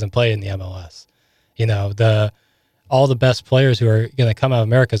America. He doesn't play in the MLS. All the best players who are going to come out of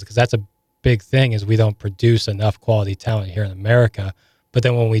America, because that's a big thing, is we don't produce enough quality talent here in America. But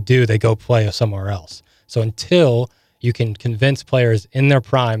then when we do, they go play somewhere else. So until you can convince players in their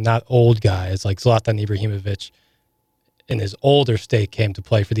prime, not old guys like Zlatan Ibrahimovic in his older state came to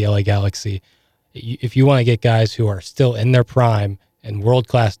play for the LA Galaxy. If you want to get guys who are still in their prime and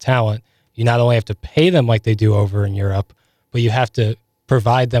world-class talent, you not only have to pay them like they do over in Europe, but you have to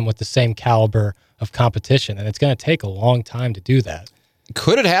provide them with the same caliber of competition. And it's going to take a long time to do that.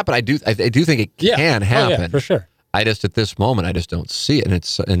 Could it happen? I do think it can happen. Oh, yeah, for sure. At this moment, I just don't see it,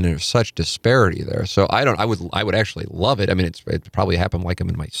 and there's such disparity there. So I would actually love it. I mean, it probably happened like I'm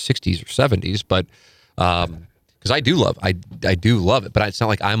in my 60s or 70s, but because I do love it. But it's not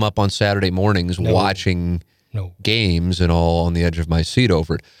like I'm up on Saturday mornings watching games and all on the edge of my seat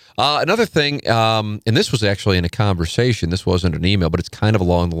over it. Another thing, and this was actually in a conversation. This wasn't an email, but it's kind of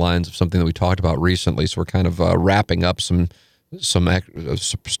along the lines of something that we talked about recently. So we're kind of wrapping up some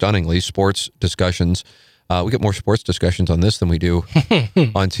stunningly sports discussions. We get more sports discussions on this than we do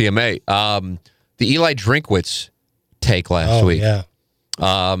on TMA. The Eli Drinkwitz take last week. Yeah.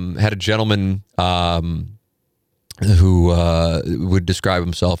 Had a gentleman who would describe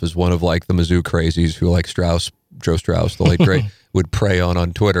himself as one of like the Mizzou crazies who like Joe Strauss, the late great, would prey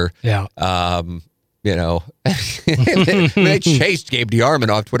on Twitter. Yeah. They chased Gabe DeArmond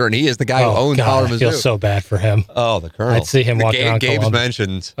off Twitter, and he is the guy who owns Power Mizzou. I feel so bad for him. Oh, the Colonel. I'd see him walking around Gabe's Columbia.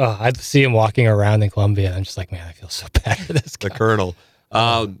 mentioned. Oh, I'd see him walking around in Columbia, and I'm just like, man, I feel so bad for this guy. The Colonel.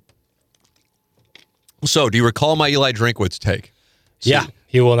 So, do you recall my Eli Drinkwitz take? Yeah,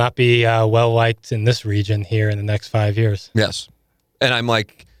 he will not be well-liked in this region here in the next 5 years. Yes. And I'm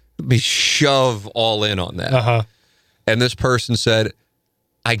like, be shove all in on that. Uh-huh. And this person said,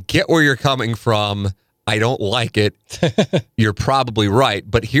 I get where you're coming from. I don't like it. You're probably right.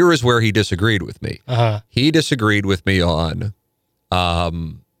 But here is where he disagreed with me. Uh-huh. He disagreed with me on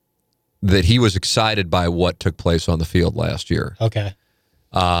that he was excited by what took place on the field last year. Okay.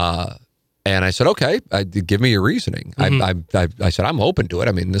 And I said, okay, give me your reasoning. Mm-hmm. I said, I'm open to it.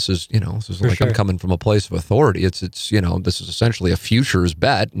 I mean, this is like sure. I'm coming from a place of authority. It's this is essentially a futures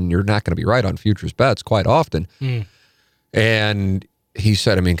bet, and you're not going to be right on futures bets quite often. Mm. And he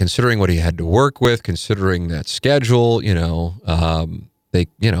said, I mean, considering what he had to work with, considering that schedule, they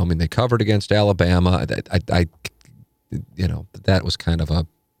covered against Alabama. That was kind of a,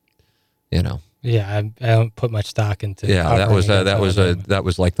 Yeah, I don't put much stock into. Yeah, that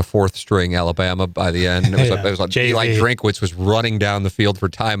was like the fourth string Alabama by the end. It was like Eli Drinkwitz was running down the field for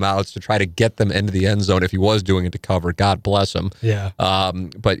timeouts to try to get them into the end zone if he was doing it to cover. God bless him. Yeah.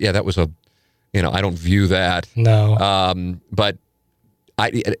 But yeah, that was I don't view that. No. But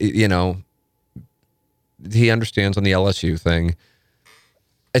he understands on the LSU thing.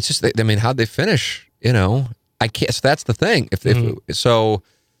 It's just, I mean, how'd they finish? I can't. So that's the thing. So.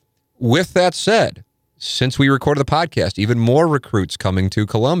 With that said, since we recorded the podcast, even more recruits coming to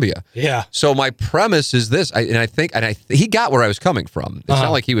Columbia. Yeah. So my premise is this, I think he got where I was coming from. It's not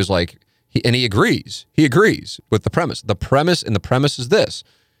like he was like, he agrees. He agrees with the premise. The premise is this: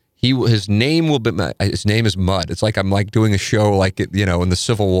 his name is Mud. It's like I'm like doing a show like in the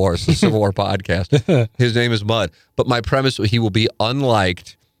Civil War. It's the Civil War podcast. His name is Mud. But my premise: he will be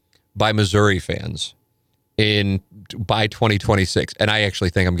unliked by Missouri fans by 2026. And I actually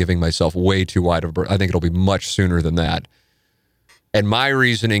think I'm giving myself way too wide of a berth. I think it'll be much sooner than that. And my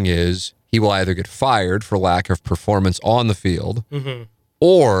reasoning is he will either get fired for lack of performance on the field,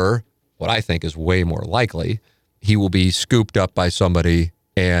 or what I think is way more likely, he will be scooped up by somebody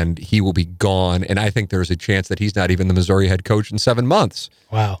and he will be gone. And I think there's a chance that he's not even the Missouri head coach in 7 months.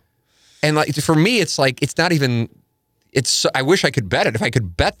 Wow. And like for me, it's like, it's not even... I wish I could bet it. If I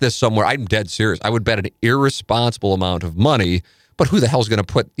could bet this somewhere, I'm dead serious. I would bet an irresponsible amount of money. But who the hell's going to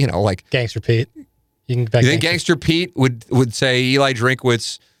put, Gangster Pete? You think Gangster Pete would say Eli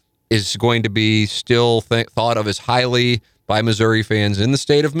Drinkwitz is going to be still thought of as highly by Missouri fans in the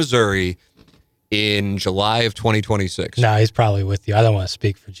state of Missouri in July of 2026? No, he's probably with you. I don't want to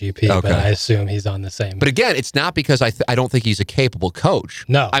speak for GP, Okay. but I assume he's on the same. But again, it's not because I don't think he's a capable coach.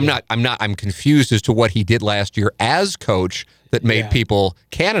 No, I'm confused as to what he did last year as coach that made people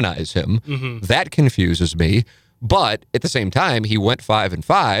canonize him. Mm-hmm. That confuses me. But at the same time, he went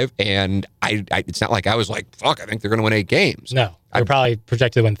 5-5, and I it's not like I was like, fuck, I think they're going to win 8 games. No, they're probably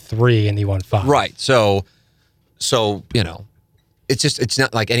projected to win 3, and he won 5. Right. So you know, it's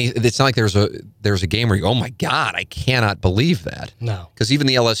not like it's not like there's a game where you go, oh my God, I cannot believe that. No. Because even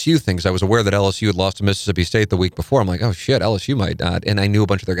the LSU things, I was aware that LSU had lost to Mississippi State the week before. I'm like, oh shit, LSU might not. And I knew a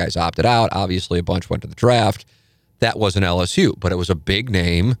bunch of their guys opted out. Obviously, a bunch went to the draft. That wasn't LSU, but it was a big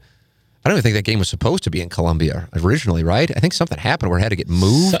name. I don't even think that game was supposed to be in Columbia originally, right? I think something happened where it had to get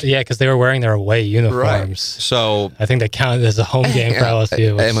moved. Yeah, because they were wearing their away uniforms. Right. So I think that counted as a home game for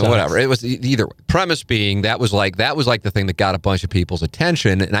LSU. I mean, whatever. It was either way. Premise being that was like the thing that got a bunch of people's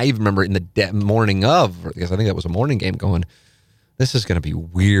attention. And I even remember in the morning of, because I think that was a morning game, going, this is going to be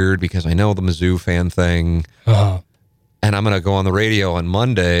weird because I know the Mizzou fan thing. Uh-huh. And I'm going to go on the radio on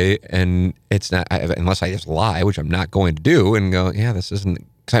Monday, and it's not, unless I just lie, which I'm not going to do, and go, yeah, this isn't.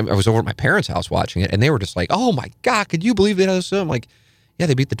 Because I was over at my parents' house watching it, and they were just like, oh my God, could you believe that LSU? I'm like, yeah,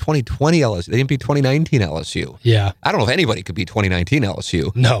 they beat the 2020 LSU. They didn't beat 2019 LSU. Yeah. I don't know if anybody could beat 2019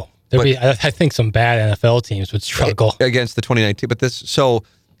 LSU. No. I think some bad NFL teams would struggle against the 2019. But so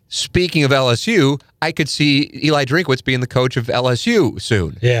speaking of LSU, I could see Eli Drinkwitz being the coach of LSU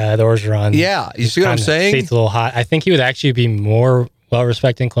soon. Yeah, the Orgeron. Yeah, you see what I'm saying? Seat's a little hot. I think he would actually be more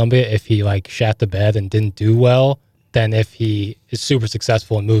well-respected in Columbia if he shat the bed and didn't do well than if he is super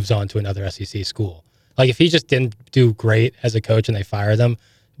successful and moves on to another SEC school. Like if he just didn't do great as a coach and they fired him,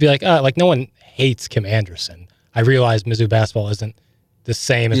 it'd be like no one hates Kim Anderson. I realize Mizzou basketball isn't the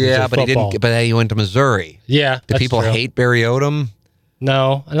same as Mizzou but football. he didn't. But he went to Missouri. Yeah, do people hate Barry Odom?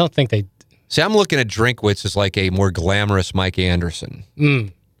 No, I don't think they. See, I'm looking at Drinkwitz as like a more glamorous Mike Anderson.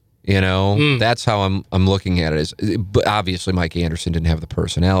 Mm. You know, that's how I'm looking at it. But obviously, Mike Anderson didn't have the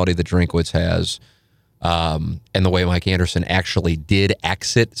personality that Drinkwitz has. And the way Mike Anderson actually did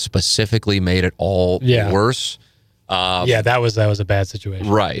exit specifically made it all worse. That was a bad situation.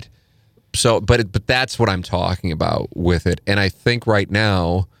 Right. So, but that's what I'm talking about with it. And I think right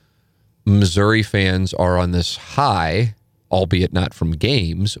now, Missouri fans are on this high, albeit not from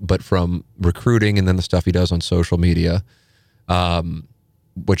games, but from recruiting and then the stuff he does on social media,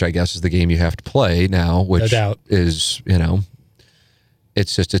 which I guess is the game you have to play now, which no doubt. is, you know,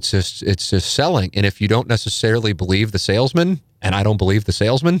 it's just selling. And if you don't necessarily believe the salesman, and I don't believe the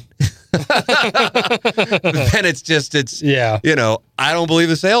salesman, then you know, I don't believe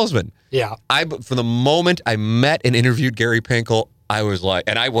the salesman. Yeah. For the moment I met and interviewed Gary Pinkel, I was like,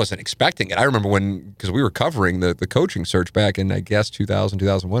 and I wasn't expecting it. I remember because we were covering the coaching search back in, I guess, 2000,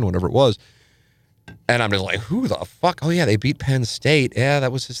 2001, whenever it was. And I'm just like, who the fuck? Oh, yeah, they beat Penn State. Yeah,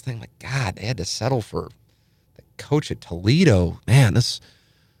 that was his thing. Like, God, they had to settle for the coach at Toledo. Man,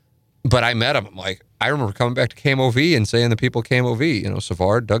 But I met him. I'm like, I remember coming back to KMOV and saying to people at KMOV, you know,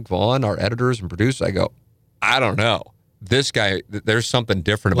 Savard, Doug Vaughn, our editors and producers, I go, I don't know. This guy, there's something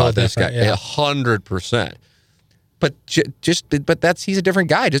different about this guy. Yeah. 100%. But he's a different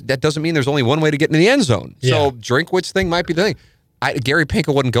guy. That doesn't mean there's only one way to get in the end zone. Yeah. So Drinkwitz thing might be the thing. Gary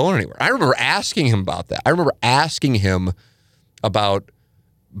Pinkel wasn't going anywhere. I remember asking him about that. I remember asking him about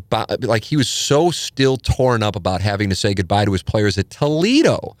like he was so still torn up about having to say goodbye to his players at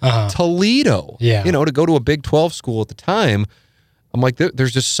Toledo. Uh-huh. Toledo. Yeah. You know, to go to a Big 12 school at the time. I'm like,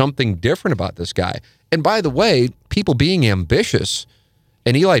 there's just something different about this guy. And by the way, people being ambitious,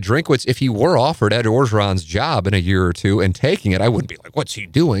 and Eli Drinkwitz, if he were offered Ed Orgeron's job in a year or two and taking it, I wouldn't be like, what's he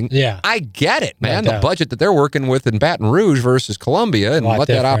doing? Yeah. I get it, man. No The doubt. budget that they're working with in Baton Rouge versus Columbia and what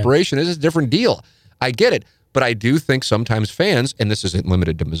that operation is a different deal. I get it. But I do think sometimes fans, and this isn't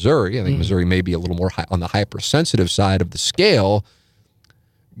limited to Missouri, I think Missouri may be a little more on the hypersensitive side of the scale,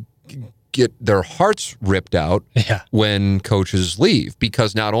 get their hearts ripped out when coaches leave.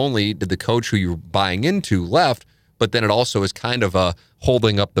 Because not only did the coach who you're buying into left, but then it also is kind of a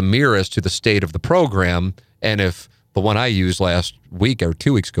holding up the mirror as to the state of the program. And if the one I used last week or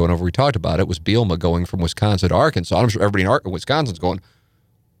 2 weeks ago, whenever we talked about it, was Bielema going from Wisconsin to Arkansas, I'm sure everybody in Wisconsin's going,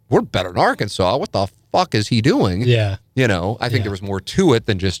 we're better than Arkansas. What the fuck is he doing? Yeah. You know, I think there was more to it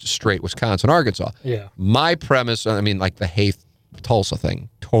than just straight Wisconsin, Arkansas. Yeah. My premise, I mean, like the Haith Tulsa thing,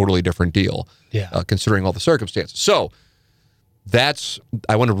 totally different deal. Yeah. Considering all the circumstances. So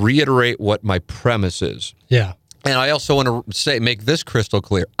I want to reiterate what my premise is. Yeah. And I also want to make this crystal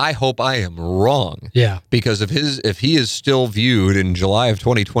clear. I hope I am wrong. Yeah. Because if he is still viewed in July of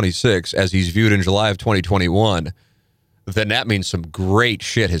 2026 as he's viewed in July of 2021, then that means some great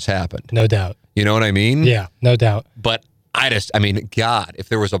shit has happened. No doubt. You know what I mean? Yeah, no doubt. But God, if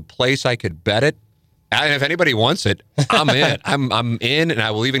there was a place I could bet it, and if anybody wants it, I'm in. I'm in, and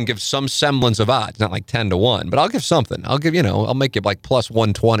I will even give some semblance of odds. Not like 10-1, but I'll give something. I'll make it like plus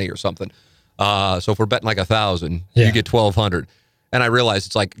 120 or something. So if we're betting like 1,000, you get 1,200. And I realize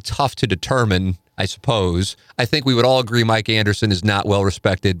it's like tough to determine, I suppose. I think we would all agree Mike Anderson is not well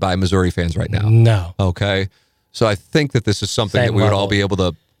respected by Missouri fans right now. No. Okay. So I think that this is something that we would all be able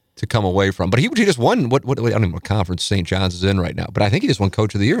to come away from. But he just won what I don't even know what conference St. John's is in right now. But I think he just won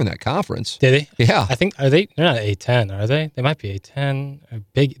Coach of the Year in that conference. Did he? Yeah. I think they're not A10, are they? They might be A10.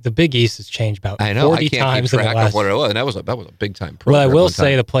 The Big East has changed about 40 I know. I can't times keep in the track last. of what it was. And that was a big time program. Well, I will at one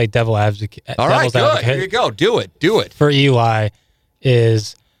say time. to play devil advocate. All right, good. Advocate Here you go. Do it. for Eli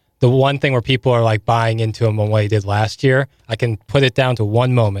is the one thing where people are like buying into him on what he did last year. I can put it down to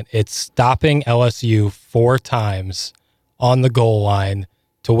one moment. It's stopping LSU 4 times on the goal line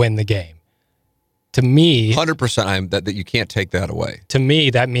to win the game. To me, 100%. That you can't take that away. To me,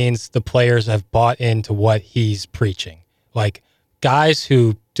 that means the players have bought into what he's preaching. Like guys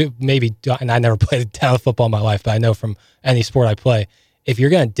who and I never played down football in my life, but I know from any sport I play, if you're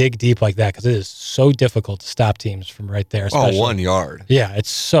going to dig deep like that, because it is so difficult to stop teams from right there. Oh, 1 yard. Yeah, it's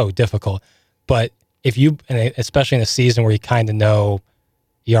so difficult. But if you, and especially in a season where you kind of know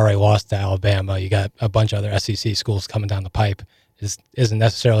you already lost to Alabama, you got a bunch of other SEC schools coming down the pipe, isn't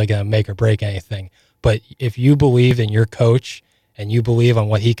necessarily going to make or break anything. But if you believe in your coach and you believe on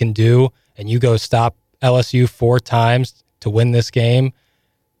what he can do, and you go stop LSU 4 times to win this game,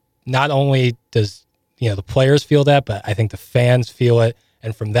 not only does the players feel that, but I think the fans feel it.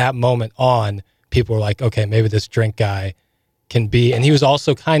 And from that moment on, people were like, okay, maybe this drink guy can be. And he was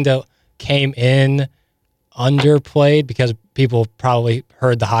also kind of came in underplayed because people probably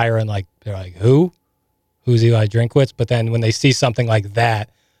heard the hire and they're like, who's Eli Drinkwitz? But then when they see something like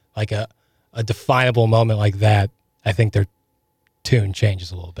that, like a definable moment like that, I think their tune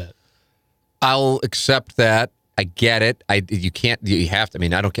changes a little bit. I'll accept that. I get it. You have to. I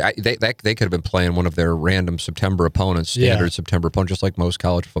mean, I don't care. They could have been playing one of their random September opponents, standard September opponent, just like most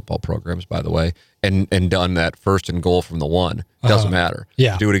college football programs, by the way, and done that 1st and goal from the 1. Doesn't matter.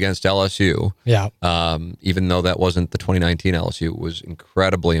 Yeah. Do it against LSU. Yeah. Even though that wasn't the 2019 LSU, it was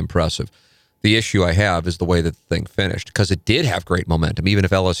incredibly impressive. The issue I have is the way that the thing finished, because it did have great momentum, even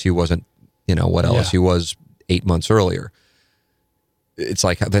if LSU wasn't, what LSU was 8 months earlier. It's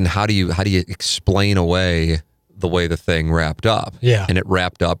like, then how do you explain away the way the thing wrapped up? Yeah. And it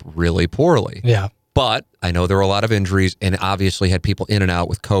wrapped up really poorly. Yeah. But I know there were a lot of injuries, and obviously had people in and out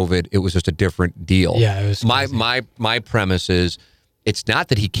with COVID. It was just a different deal. Yeah, it was crazy. My premise is, it's not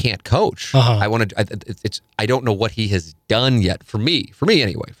that he can't coach. I don't know what he has done yet. For me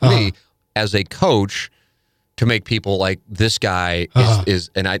anyway. For me as a coach, to make people like, this guy is,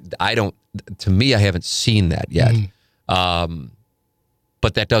 and I don't. To me, I haven't seen that yet.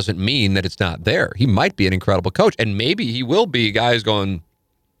 But that doesn't mean that it's not there. He might be an incredible coach, and maybe he will be. Guys going,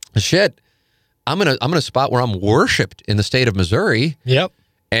 shit, I'm in a spot where I'm worshipped in the state of Missouri. Yep.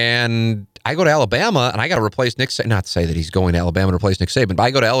 And I go to Alabama, and I got to replace Nick Saban. Not to say that he's going to Alabama to replace Nick Saban, but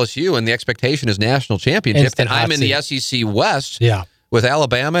I go to LSU, and the expectation is national championship, Instant and I'm hot in the SEC West. Yeah. With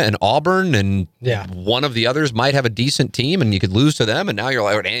Alabama and Auburn, and Yeah. one of the others might have a decent team, and you could lose to them, and now you're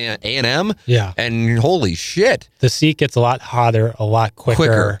like A&M. Yeah. And holy shit. The seat gets a lot hotter, a lot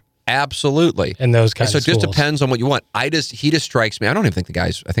quicker. Absolutely. In those kinds of schools. So it just depends on what you want. he just strikes me. I don't even think the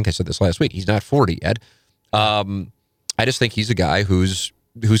guy's, I think I said this last week, he's not 40, Ed. I just think he's a guy who's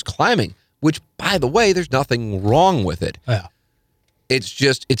climbing, which, by the way, there's nothing wrong with it. Yeah.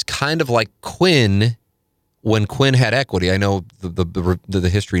 It's kind of like Quinn. When Quinn had equity, I know the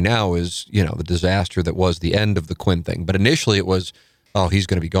history now is, the disaster that was the end of the Quinn thing. But initially it was, he's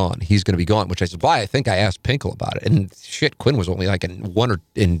going to be gone. He's going to be gone, which is why I think I asked Pinkel about it. And shit, Quinn was only like in one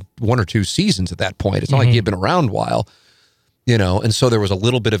or two seasons at that point. It's not like he had been around a while, And so there was a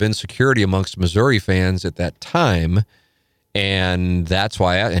little bit of insecurity amongst Missouri fans at that time. And that's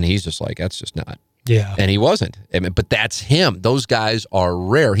why, and he's just like, that's just not. Yeah. And he wasn't. But that's him. Those guys are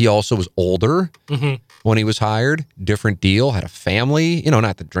rare. He also was older when he was hired. Different deal. Had a family.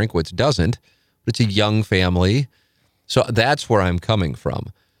 Not that Drinkwitz doesn't, but it's a young family. So that's where I'm coming from.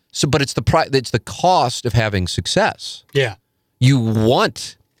 So, but it's the cost of having success. Yeah. You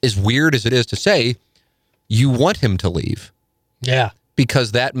want, as weird as it is to say, you want him to leave. Yeah.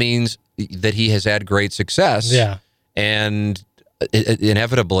 Because that means that he has had great success. Yeah. And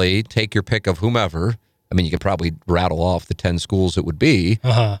inevitably, take your pick of whomever, I mean, you could probably rattle off the 10 schools it would be.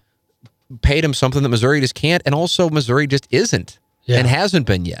 Uh-huh. Paid him something that Missouri just can't, and also Missouri just isn't and hasn't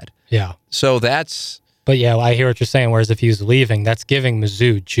been yet. Yeah. So that's... But yeah, I hear what you're saying, whereas if he was leaving, that's giving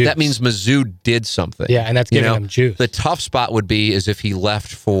Mizzou juice. That means Mizzou did something. Yeah, and that's giving him juice. The tough spot would be is if he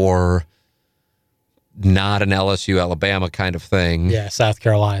left for not an LSU, Alabama kind of thing. Yeah, South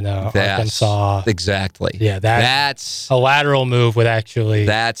Carolina, Arkansas. Exactly. Yeah, that's a lateral move would actually...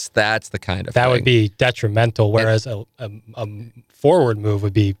 That's the kind of that thing. would be detrimental, whereas a forward move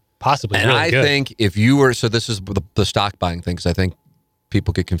would be possibly and really I good. think if you were... So this is the stock buying thing, because I think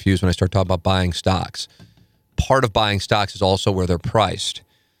people get confused when I start talking about buying stocks. Part of buying stocks is also where they're priced.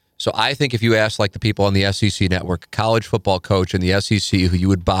 So I think if you ask like the people on the SEC network, college football coach in the SEC who you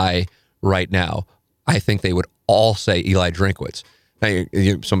would buy right now, I think they would all say Eli Drinkwitz. Now,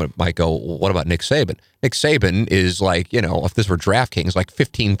 someone might go, well, what about Nick Saban? Nick Saban is like, if this were DraftKings, like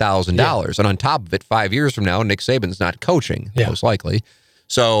 $15,000. Yeah. And on top of it, 5 years from now, Nick Saban's not coaching, most likely.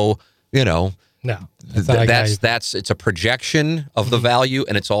 So, No, it's a projection of the value,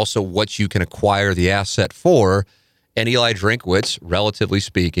 and it's also what you can acquire the asset for. And Eli Drinkwitz, relatively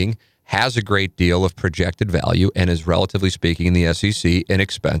speaking, has a great deal of projected value and is, relatively speaking, in the SEC,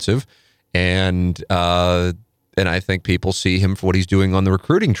 inexpensive. And I think people see him for what he's doing on the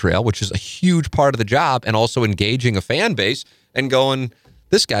recruiting trail, which is a huge part of the job, and also engaging a fan base and going,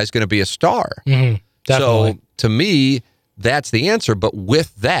 this guy's going to be a star. Mm-hmm, definitely. So to me, that's the answer. But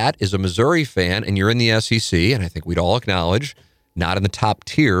with that, as a Missouri fan, and you're in the SEC, and I think we'd all acknowledge, not in the top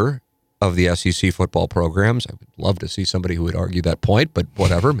tier of the SEC football programs. I would love to see somebody who would argue that point, but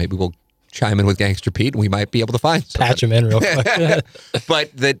whatever. Maybe we'll chime in with Gangster Pete, and we might be able to find something. Patch him in real quick.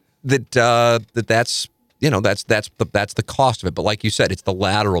 But that's the cost of it. But like you said, it's the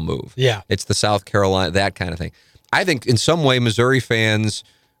lateral move. Yeah, it's the South Carolina, that kind of thing. I think in some way Missouri fans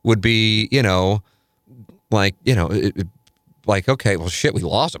would be, like, okay, well, shit, we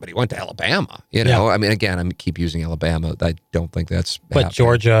lost him, but he went to Alabama. I mean, again, I keep using Alabama. I don't think that's but happening.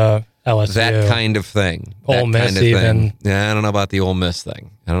 Georgia, LSU, that kind of thing. Ole Miss, kind of even. Yeah, I don't know about the Ole Miss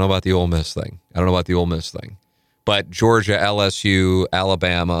thing. But Georgia, LSU,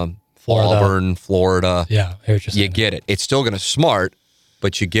 Alabama, Florida. Auburn, Florida. Yeah, you get it. It's still going to smart,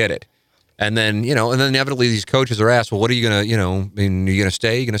 but you get it. And then, inevitably these coaches are asked, well, what are you going to, are you going to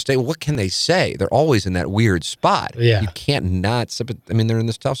stay? You're going to stay? Well, what can they say? They're always in that weird spot. Yeah. You can't not, they're in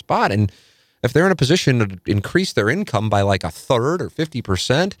this tough spot. And if they're in a position to increase their income by like a third or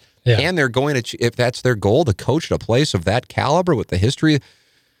 50%, and they're going to, if that's their goal, to coach at a place of that caliber with the history,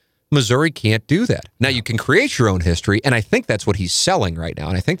 Missouri can't do that. Now, you can create your own history, and I think that's what he's selling right now,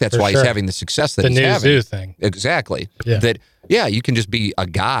 and I think that's why he's having the success that he's having. The new zoo thing. Exactly. Yeah. You can just be a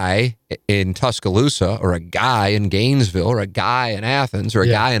guy in Tuscaloosa or a guy in Gainesville or a guy in Athens or a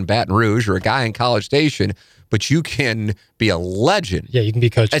guy in Baton Rouge or a guy in College Station, but you can be a legend. Yeah, you can be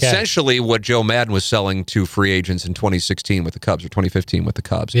Coach Essentially what Joe Madden was selling to free agents in 2016 with the Cubs or 2015 with the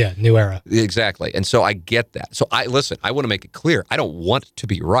Cubs. Yeah, new era. Exactly. And so I get that. So I want to make it clear. I don't want to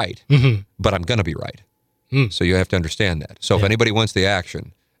be right, but I'm going to be right. So you have to understand that. So if anybody wants the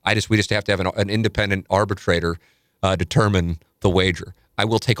action, we just have to have an independent arbitrator determine the wager. I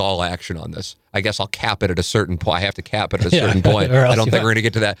will take all action on this. I guess I'll cap it at a certain point. I have to cap it at a certain point. I don't think we're going to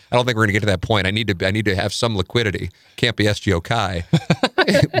get to that. I don't think we're going to get to that point. I need to have some liquidity. Can't be SG Okai.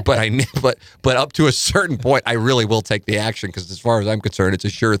 but up to a certain point, I really will take the action, because as far as I'm concerned, it's a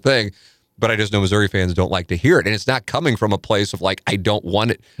sure thing. But I just know Missouri fans don't like to hear it. And it's not coming from a place of like, I don't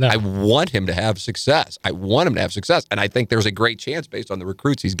want it. No. I want him to have success. And I think there's a great chance, based on the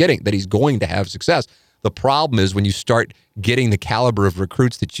recruits he's getting, that he's going to have success. The problem is when you start getting the caliber of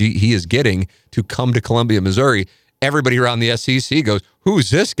recruits that he is getting to come to Columbia, Missouri, everybody around the SEC goes,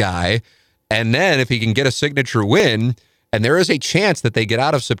 who's this guy? And then if he can get a signature win, and there is a chance that they get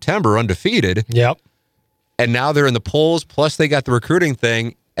out of September undefeated. Yep. And now they're in the polls, plus they got the recruiting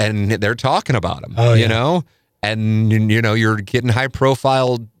thing, and they're talking about him, And, you're getting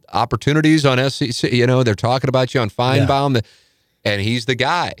high-profile opportunities on SEC. They're talking about you on Feinbaum, and he's the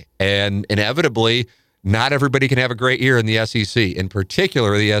guy. And inevitably, not everybody can have a great year in the SEC, in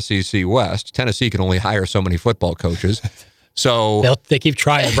particular the SEC West. Tennessee can only hire so many football coaches. So they keep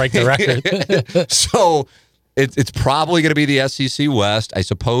trying to break the record. So it's probably going to be the SEC West. I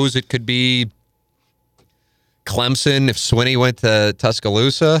suppose it could be Clemson if Swinney went to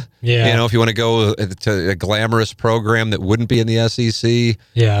Tuscaloosa. Yeah. If you want to go to a glamorous program that wouldn't be in the SEC.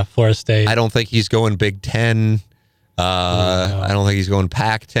 Yeah, Florida State. I don't think he's going Big Ten. No. I don't think he's going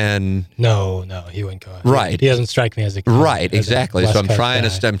Pac-10. No, he wouldn't go. Right. He doesn't strike me as a right. Exactly. So I'm trying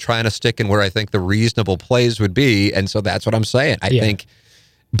to stick in where I think the reasonable plays would be, and so that's what I'm saying. I think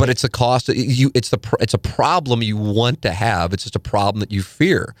But it's a cost. It's a problem you want to have. It's just a problem that you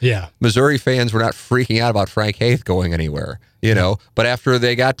fear. Yeah. Missouri fans were not freaking out about Frank Haith going anywhere, But after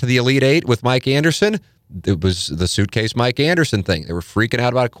they got to the Elite Eight with Mike Anderson, it was the suitcase Mike Anderson thing. They were freaking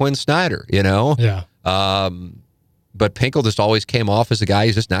out about Quinn Snyder, Yeah. But Pinkel just always came off as a guy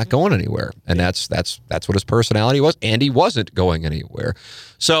who's just not going anywhere, and that's what his personality was. And he wasn't going anywhere.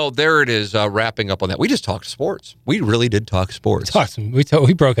 So there it is. Wrapping up on that, we just talked sports. We really did talk sports.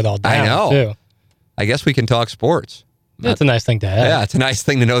 We broke it all down. I know. Too. I guess we can talk sports. That's a nice thing to have. Yeah, it's a nice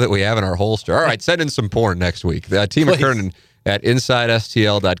thing to know that we have in our holster. All right, send in some porn next week. T. McKernan at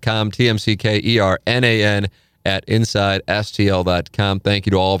InsideSTL.com. TMCKERNAN at InsideSTL.com. Thank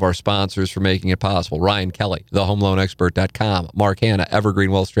you to all of our sponsors for making it possible. Ryan Kelly, thehomeloanexpert.com. Mark Hanna,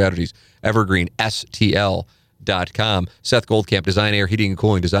 Evergreen Wealth Strategies, EvergreenSTL.com. Seth Goldcamp, Design Air Heating and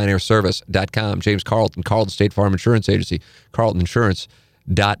Cooling, DesignAirService.com. James Carlton, Carlton State Farm Insurance Agency,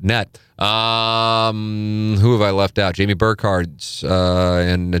 CarltonInsurance.net. Who have I left out? Jamie Burkhardt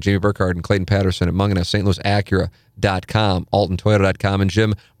and Clayton Patterson at Mungenast, St. Louis Acura.com, AltonToyota.com, and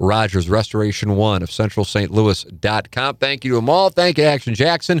Jim Rogers, Restoration One of Central St. Louis.com. Thank you to them all. Thank you to Action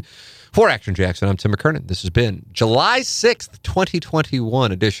Jackson. For Action Jackson, I'm Tim McKernan. This has been July 6th,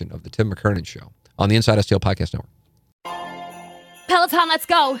 2021 edition of the Tim McKernan Show on the Inside STL Podcast Network. Peloton, let's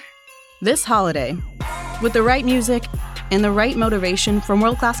go. This holiday, with the right music and the right motivation from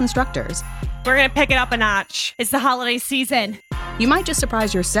world-class instructors, we're going to pick it up a notch. It's the holiday season. You might just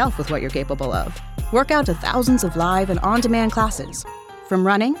surprise yourself with what you're capable of. Work out to thousands of live and on-demand classes, from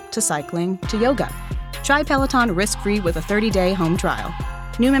running to cycling to yoga. Try Peloton risk-free with a 30-day home trial.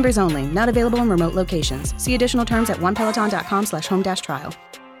 New members only, not available in remote locations. See additional terms at onepeloton.com/home-trial.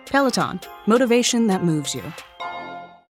 Peloton, motivation that moves you.